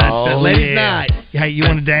ladies' night. Hey, you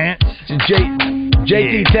want to dance?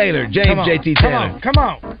 JT Taylor, JT Taylor. Come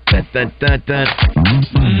on.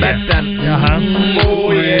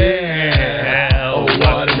 Oh yeah. Oh,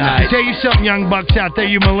 what a night. Tell you something, young bucks out there,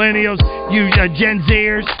 you millennials, you Gen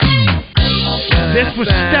Zers. This was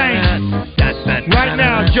Stank. Right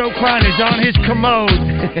now, Joe Klein is on his commode,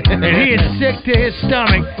 and he is sick to his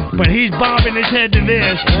stomach, but he's bobbing his head to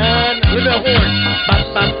this. With a horn.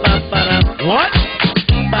 What?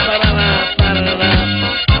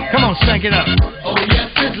 Come on, stank it up. Oh,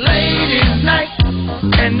 yes, it's ladies' night,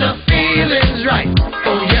 and the feeling's right.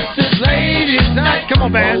 Oh, yes, it's ladies' night. Come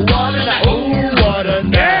on, man. Oh, what a night. Oh, what a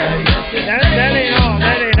night. That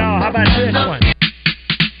ain't all. How about this one?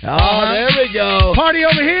 Oh, there we go. Party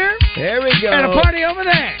over here. There we go. And a party over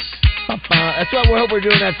there. That's what we hope we're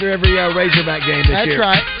doing after every Razorback game this year. That's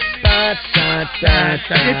right.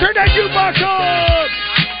 Turn that jukebox up!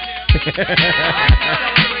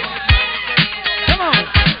 Come on.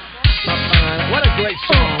 What a great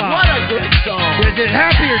song. What a great song. There's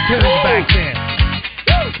happier tunes back then.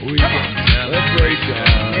 That's great job.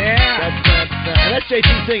 Yeah. That's JT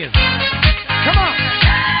singing. Come on.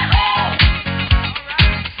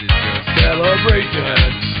 Celebration.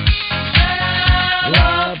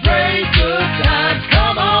 Celebrate good times.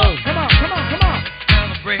 Come on. Come on.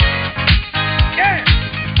 Celebrate. Yeah.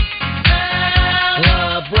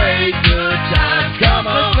 Celebrate good times. Come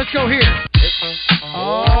on. Let's go here.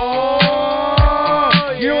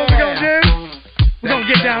 Oh, you know what we're going to do? We're going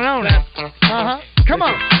to get down on it. Uh-huh. Come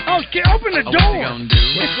on. Oh, open the door. What you gonna do?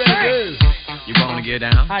 What you gonna do? You wanna get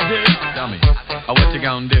down? I do. Tell me. What you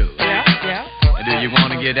gonna do? Yeah. Do you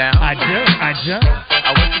wanna get down? I do.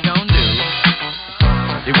 What you gonna do?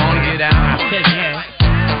 You wanna get down? I said yeah.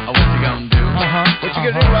 What you gonna do? Uh-huh. What you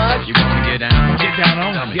gonna do, Rod? You wanna get down? Get down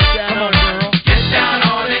on Tell it. me. Get down on it, girl. Get down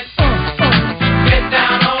on it. Get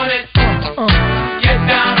down on it. Get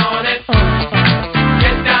down on it.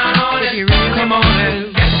 Get down on it. Come on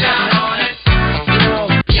and get down on it.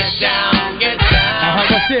 Get down.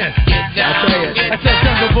 What's this? Get down. I'll tell you. That's that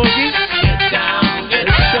Jungle Boogie. Get down.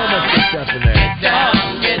 There's so much good stuff in there. Get down.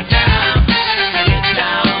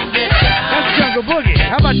 That's Jungle Boogie.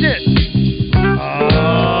 How about this?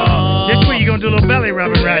 Oh, this where you gonna do a little belly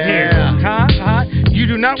rubbing right here. Huh? You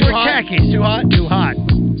do not wear khakis. Too hot? Too hot.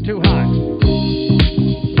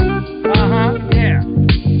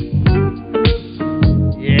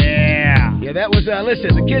 Yeah. Yeah, that was,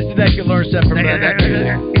 listen, the kids today can learn stuff from that music.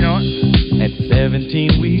 You know what? At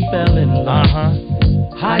 17 we fell in love.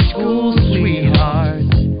 High school sweethearts.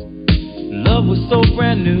 Love was so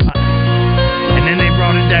brand new. And then they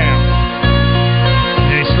brought it down. And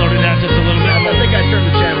they slowed it down just a little bit. I think I turned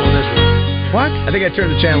the channel on this one. What? I think I turned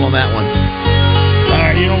the channel on that one. All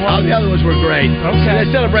right, you know what? All the other ones were great. Okay. That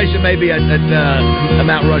celebration may be a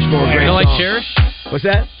Mount Rushmore great You like song. Cherish? What's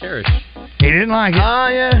that? Cherish. He didn't like it. Oh,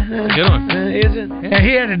 yeah. Good one. Is it? Yeah,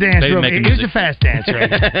 he had to dance Baby real making He was a music. fast dancer.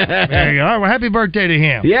 There you go. All right, well, happy birthday to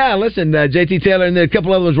him. Yeah, listen, JT Taylor, and then a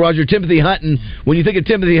couple other ones, Roger. Timothy Hutton. When you think of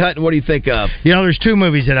Timothy Hutton, what do you think of? You know, there's two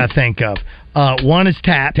movies that I think of. One is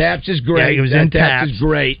Taps. Taps is great. Yeah, he was in Taps is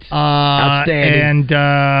great. Outstanding. And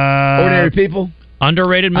Ordinary People?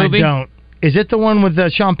 Underrated movie? I don't. Is it the one with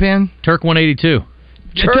Sean Penn? Turk 182.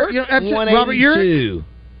 Turk You know, that's it. 182. Robert Urich?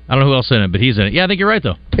 I don't know who else in it, but he's in it. Yeah, I think you're right,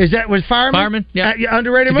 though. Is that with Fireman? Fireman? Yeah.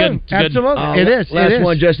 Underrated It's a good- movie. it's a good- Absolutely. It is. Last it is.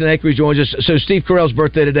 one, Justin Acri joins us. So Steve Carell's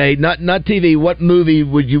birthday today. Not TV. What movie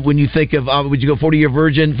would you, when you think of, would you go 40-Year-Old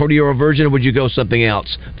Virgin, or would you go something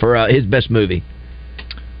else for his best movie?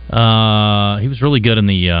 He was really good in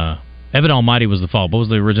the Evan Almighty was the fall. What was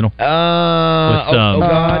the original? God!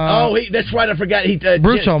 That's right. I forgot.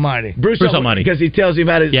 Bruce Almighty. Bruce Almighty, because he tells him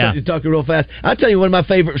how to talk real fast. I'll tell you one of my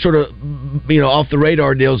favorite sort of off the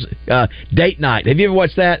radar deals. Date Night. Have you ever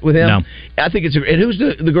watched that with him? No. I think it's. And who's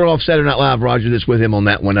the girl off Saturday Night Live, Roger? That's with him on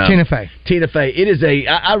that one. Tina Fey. Tina Fey. It is a.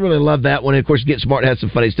 I really love that one. And of course, Get Smart has some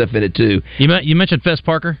funny stuff in it too. You mentioned Fess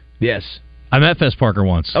Parker? Yes. I met Fess Parker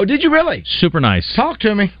once. Oh, did you really? Super nice. Talk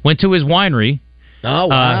to me. Went to his winery. Oh,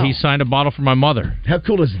 wow. He signed a bottle for my mother. How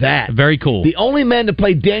cool is that? Very cool. The only man to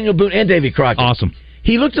play Daniel Boone and Davy Crockett. Awesome.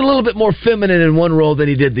 He looked a little bit more feminine in one role than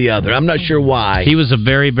he did the other. I'm not sure why. He was a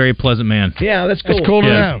very, very pleasant man. Yeah, that's cool. That's cool to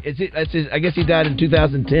know. I guess he died in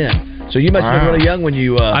 2010. So you must have been really young when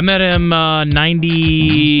you... I met him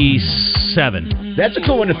 97. That's a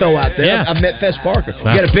cool one to throw out there. Yeah. I've met Fess Parker.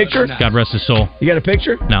 Wow. You got a picture? God rest his soul. You got a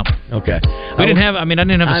picture? No. Okay. I didn't have a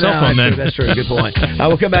cell phone then. That's true. Good point. I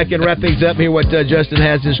will come back and wrap things up, hear what Justin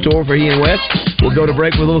has in store for he and Wes. We'll go to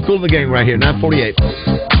break with a little Cool in the Gang right here, 9:48.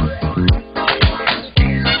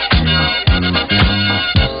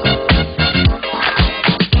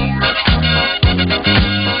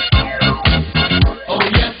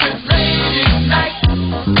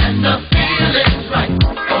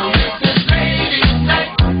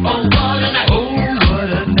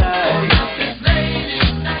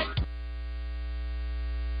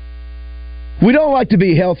 We'd all like to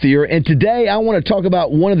be healthier, and today I want to talk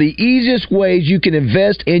about one of the easiest ways you can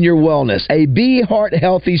invest in your wellness, a Be Heart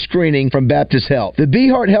Healthy screening from Baptist Health. The Be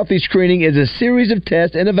Heart Healthy screening is a series of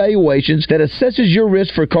tests and evaluations that assesses your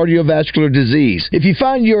risk for cardiovascular disease. If you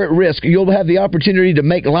find you're at risk, you'll have the opportunity to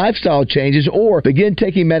make lifestyle changes or begin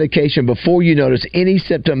taking medication before you notice any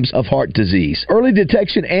symptoms of heart disease. Early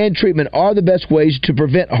detection and treatment are the best ways to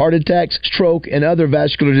prevent heart attacks, stroke, and other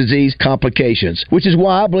vascular disease complications, which is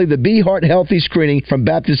why I believe the Be Heart Healthy screening from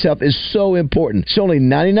Baptist Health is so important. It's only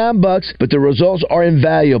 $99, but the results are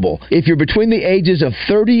invaluable. If you're between the ages of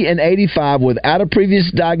 30 and 85 without a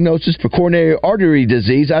previous diagnosis for coronary artery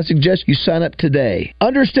disease, I suggest you sign up today.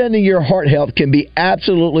 Understanding your heart health can be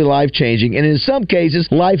absolutely life-changing and in some cases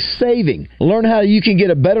life-saving. Learn how you can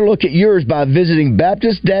get a better look at yours by visiting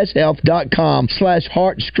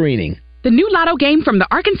baptist-health.com/heart screening. The new Lotto game from the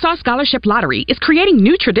Arkansas Scholarship Lottery is creating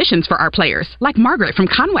new traditions for our players, like Margaret from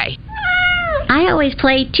Conway. I always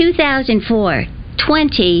play 2004,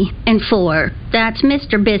 20 and 4. That's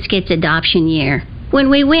Mr. Biscuit's adoption year.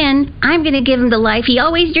 When we win, I'm going to give him the life he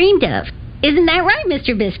always dreamed of. Isn't that right,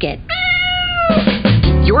 Mr. Biscuit?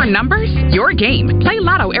 Your numbers, your game. Play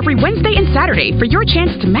Lotto every Wednesday and Saturday for your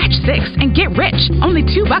chance to match 6 and get rich. Only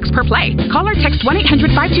 $2 per play. Call or text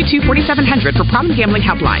 1-800-522-4700 for Problem Gambling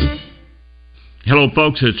Helpline. Hello,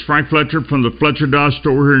 folks. It's Frank Fletcher from the Fletcher Dodge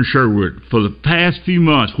store here in Sherwood. For the past few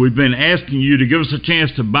months, we've been asking you to give us a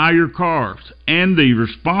chance to buy your cars, and the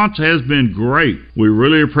response has been great. We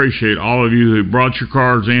really appreciate all of you who brought your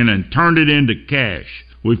cars in and turned it into cash.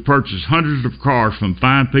 We've purchased hundreds of cars from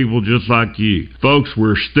fine people just like you. Folks,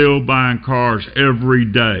 we're still buying cars every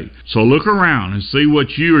day. So look around and see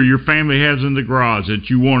what you or your family has in the garage that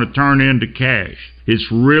you want to turn into cash.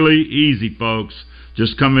 It's really easy, folks.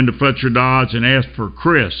 Just come into Fletcher Dodge and ask for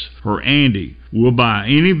Chris or Andy. We'll buy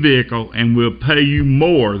any vehicle and we'll pay you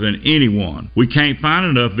more than anyone. We can't find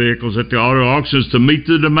enough vehicles at the auto auctions to meet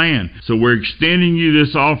the demand, so we're extending you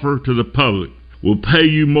this offer to the public. We'll pay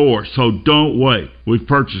you more, so don't wait. We've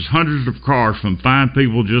purchased hundreds of cars from fine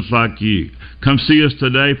people just like you. Come see us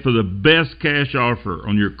today for the best cash offer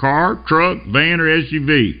on your car, truck, van, or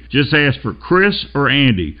SUV. Just ask for Chris or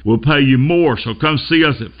Andy. We'll pay you more, so come see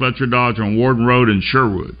us at Fletcher Dodge on Warden Road in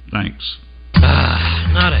Sherwood. Thanks.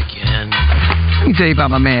 Not again. Let me tell you about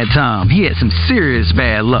my man Tom. He had some serious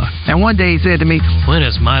bad luck. And one day he said to me, "When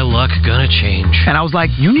is my luck gonna change?" And I was like,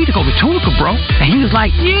 "You need to go to Tunica, bro." And he was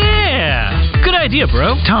like, "Yeah, good idea,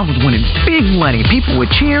 bro." Tom was winning big money. People were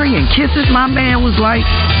cheering and kisses. My man was like,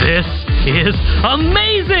 "This is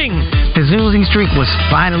amazing." His losing streak was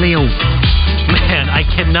finally over. Man, I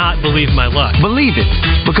cannot believe my luck. Believe it,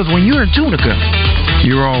 because when you're in Tunica,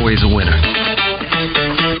 you're always a winner.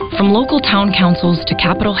 From local town councils to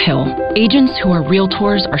Capitol Hill, agents who are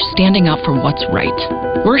realtors are standing up for what's right.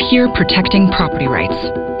 We're here protecting property rights.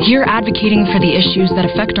 Here advocating for the issues that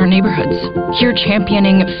affect our neighborhoods. Here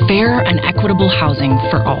championing fair and equitable housing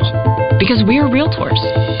for all. Because we are realtors,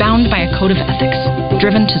 bound by a code of ethics,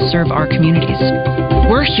 driven to serve our communities.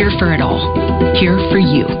 We're here for it all. Here for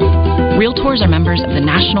you. Realtors are members of the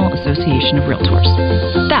National Association of Realtors.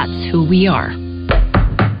 That's who we are.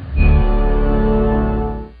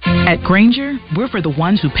 At Grainger, we're for the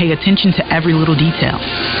ones who pay attention to every little detail.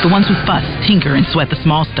 The ones who fuss, tinker, and sweat the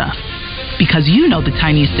small stuff. Because you know the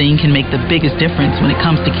tiniest thing can make the biggest difference when it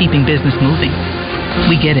comes to keeping business moving.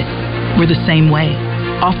 We get it. We're the same way.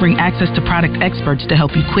 Offering access to product experts to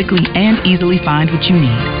help you quickly and easily find what you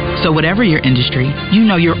need. So whatever your industry, you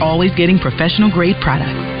know you're always getting professional-grade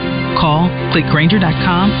products. Call, click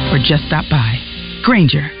Grainger.com, or just stop by.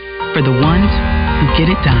 Grainger, for the ones who get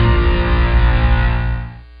it done.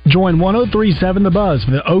 Join 103.7 The Buzz for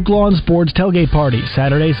the Oak Lawn Sports Tailgate Party,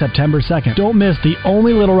 Saturday, September 2nd. Don't miss the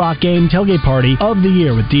only Little Rock game tailgate party of the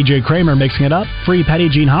year with DJ Kramer mixing it up, free Petty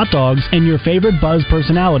Jean hot dogs, and your favorite Buzz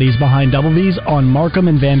personalities behind Double V's on Markham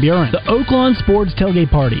and Van Buren. The Oak Lawn Sports Tailgate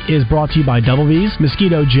Party is brought to you by Double V's,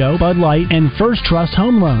 Mosquito Joe, Bud Light, and First Trust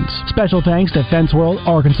Home Loans. Special thanks to Fence World,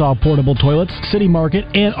 Arkansas Portable Toilets, City Market,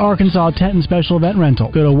 and Arkansas Tent and Special Event Rental.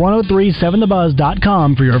 Go to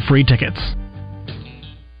 1037thebuzz.com for your free tickets.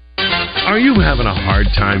 Are you having a hard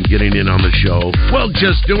time getting in on the show? Well,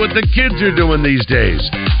 just do what the kids are doing these days.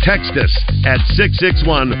 Text us at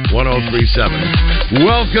 661-1037.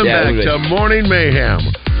 Welcome back to Morning Mayhem,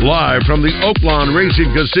 live from the Oaklawn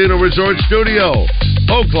Racing Casino Resort Studio.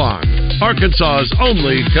 Oaklawn, Arkansas's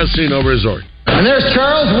only casino resort. And there's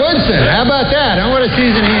Charles Woodson. How about that? And what a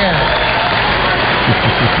season he had.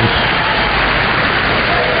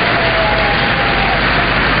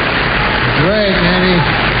 Great, man.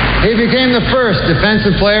 He became the first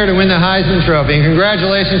defensive player to win the Heisman Trophy. And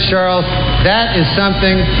congratulations, Charles. That is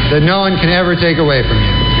something that no one can ever take away from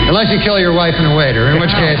you. Unless you kill your wife and a waiter, in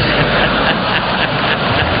which case...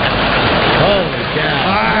 Holy cow.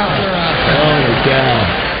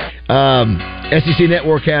 SEC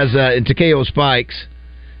Network has, and Takeo Spikes,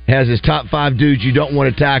 has his top 5 dudes you don't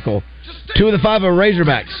want to tackle. 2 of the 5 are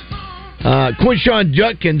Razorbacks. Quinshawn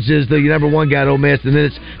Judkins is the number 1 guy at Ole Miss, and then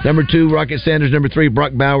it's number 2, Rocket Sanders, number 3,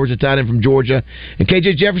 Brock Bowers, a tight end from Georgia, and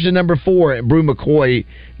KJ Jefferson, number 4, and Brew McCoy,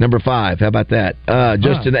 number 5. How about that?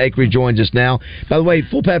 Justin Acree joins us now. By the way,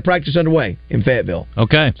 full pad practice underway in Fayetteville.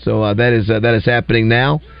 Okay. So that is happening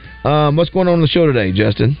now. What's going on the show today,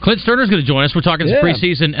 Justin? Clint Sterner's going to join us. We're talking some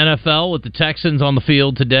preseason NFL with the Texans on the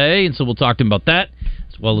field today, and so we'll talk to him about that,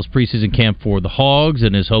 as well as preseason camp for the Hogs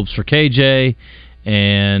and his hopes for KJ.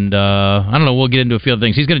 And I don't know, we'll get into a few other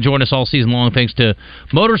things. He's going to join us all season long thanks to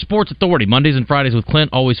Motorsports Authority. Mondays and Fridays with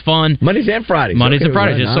Clint, always fun. Mondays and Fridays. Mondays and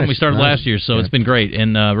Fridays. Right, It's something we started last year, so it's been great.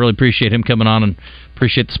 And really appreciate him coming on and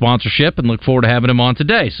appreciate the sponsorship and look forward to having him on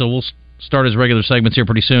today. So we'll start his regular segments here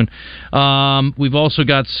pretty soon. We've also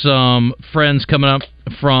got some friends coming up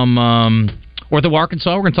from Ortho,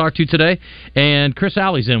 Arkansas, we're going to talk to today. And Chris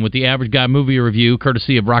Alley's in with the Average Guy movie review,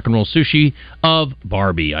 courtesy of Rock and Roll Sushi of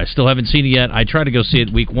Barbie. I still haven't seen it yet. I tried to go see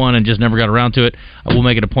it week 1 and just never got around to it. I will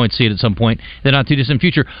make it a point to see it at some point in the not too distant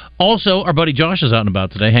future. Also, our buddy Josh is out and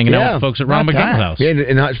about today, hanging out with the folks at Ronald McDonald House. Yeah,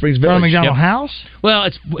 in Hot Springs Village. Ronald McDonald House? Well,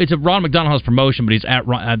 it's a Ronald McDonald House promotion, but he's at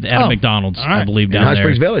a McDonald's, I believe, down in Hot there.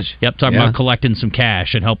 Springs Village. Yep, talking about collecting some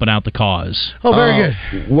cash and helping out the cause. Oh, very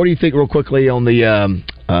good. What do you think, real quickly, on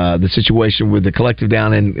the situation with the collective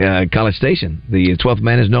down in College Station? The 12th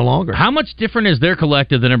man is no longer. How much different is their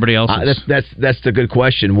collective than everybody else's? That's the good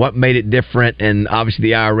question. What made it different? And obviously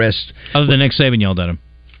the IRS. Other than Nick Saban yelled at him.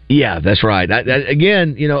 Yeah, that's right.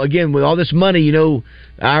 Again, with all this money,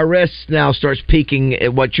 IRS now starts peeking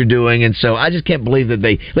at what you're doing, and so I just can't believe that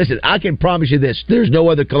they listen. I can promise you this: there's no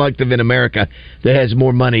other collective in America that has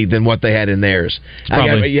more money than what they had in theirs.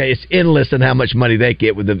 It's endless in how much money they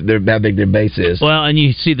get with how big their base is. Well, and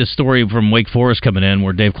you see the story from Wake Forest coming in,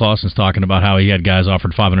 where Dave Clawson's talking about how he had guys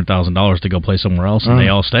offered $500,000 to go play somewhere else, and they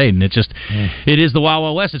all stayed. And it is the Wild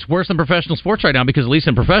Wild West. It's worse than professional sports right now, because at least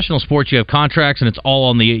in professional sports you have contracts and it's all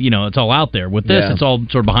on the it's all out there. With this, it's all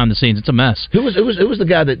sort of behind the scenes. It's a mess. Who was the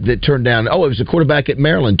guy that turned down? Oh, it was the quarterback at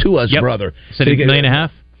Maryland, Tua's brother. Said $1.5 million.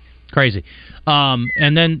 Crazy.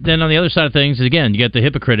 And then on the other side of things, again, you get the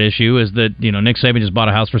hypocrite issue is that Nick Saban just bought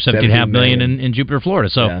a house for $17.5 million in Jupiter, Florida.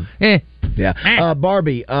 So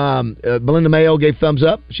Barbie, Belinda Mayo gave thumbs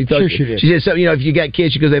up. She thought she did. She said something. If you got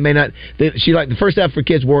kids, because they may not. She liked the first half for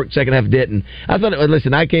kids worked, second half didn't. I thought.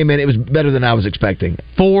 Listen, I came in. It was better than I was expecting.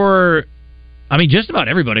 Just about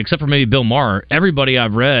everybody, except for maybe Bill Maher, everybody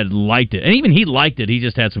I've read liked it. And even he liked it. He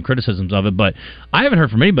just had some criticisms of it. But I haven't heard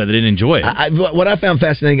from anybody that didn't enjoy it. What I found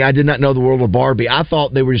fascinating, I did not know the world of Barbie. I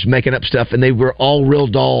thought they were just making up stuff, and they were all real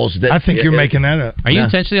dolls. I think you're making that up. Are you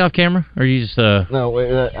intentionally off camera? Or are you just... No,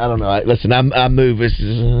 I don't know. Listen, I move. Where's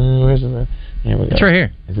it? Here we go. It's right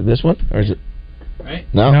here. Is it this one? Or is it... Right?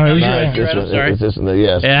 No, it was it's this one.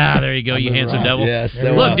 Yes. Yeah, there you go, you handsome devil. Yes.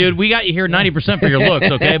 Look, dude, we got you here 90% for your looks,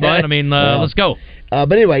 okay, bud? Let's go.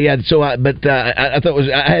 But anyway, yeah. So, I thought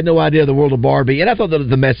I had no idea the world of Barbie, and I thought that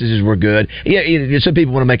the messages were good. Yeah, some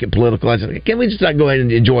people want to make it political. I said, can we just not go ahead and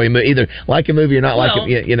enjoy it? Either like a movie or not like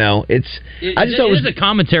it. I just thought it was a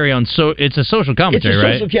commentary on. It's a social commentary,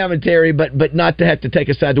 right? It's a social commentary, but not to have to take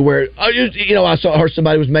a side to where I heard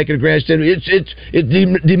somebody was making a grandstand. It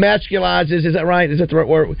demasculizes. Is that right? Is that the right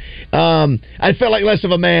word? I felt like less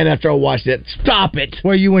of a man after I watched it. Stop it.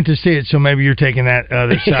 Well, you went to see it, so maybe you're taking that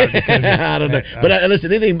other side. I don't know, but.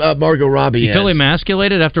 Listen, anything Margot Robbie you feel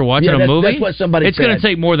emasculated after watching a movie? That's what somebody It's going to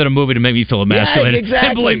take more than a movie to make me feel emasculated. Yeah, exactly.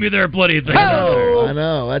 And believe me, there are plenty of things. Oh, I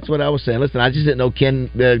know. That's what I was saying. Listen, I just didn't know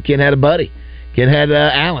Ken had a buddy. Ken had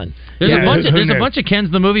Alan. There's a bunch of Kens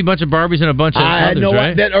in the movie, a bunch of Barbies, and a bunch of others,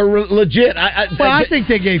 right? That are legit. I think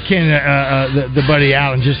they gave Ken the buddy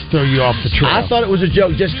Alan just to throw you off the trail. I thought it was a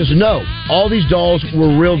joke just because, all these dolls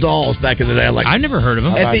were real dolls back in the day. I never heard of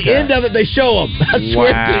them. At the end of it, they show them. I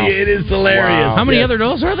swear to you, it is hilarious. Wow. How many other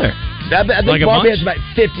dolls are there? I think Barbie has about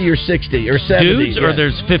 50 or 60 or 70. Dudes, or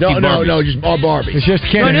there's 50 Barbies? No, just all Barbies. It's just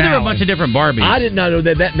Ken and I knew there were a Alan. bunch of different Barbies. I did not know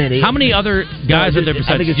that many. How many other guys are there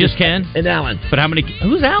besides just Ken? And Alan. But how many?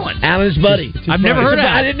 Who's Alan? Alan's buddy. I've never heard of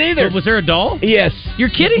Alan. I didn't either. Was there a doll? Yes.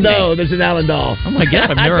 You're kidding me. No, there's an Alan doll. Oh my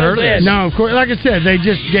God, I've never heard of this. No, of course. Like I said, they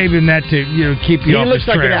just gave him that to keep you off the trail. He looks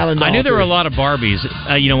like an Alan doll. I knew there were a lot of Barbies.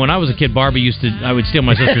 When I was a kid, I would steal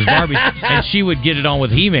my sister's Barbies, and she would get it on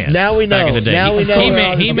with He-Man. Now we know. Back in the day. Now we know.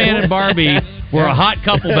 He-Man and Barbie were a hot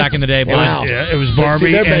couple back in the day. Wow. Yeah, it was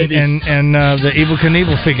Barbie and the Evel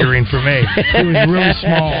Knievel figurine for me. It was really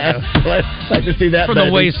small. I'd like to see that. For the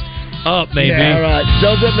waist up, maybe. Yeah, all right.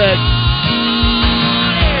 Show's up next.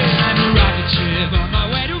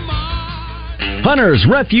 Hunter's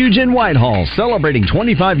Refuge in Whitehall, celebrating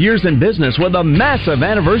 25 years in business with a massive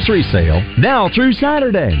anniversary sale now through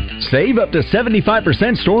Saturday. Save up to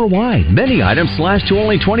 75% store-wide. Many items slashed to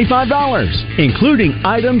only $25, including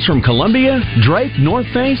items from Columbia, Drake, North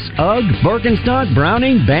Face, UGG, Birkenstock,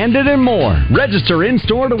 Browning, Bandit, and more. Register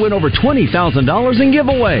in-store to win over $20,000 in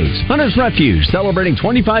giveaways. Hunter's Refuge, celebrating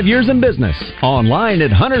 25 years in business. Online at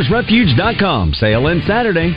huntersrefuge.com. Sale ends Saturday.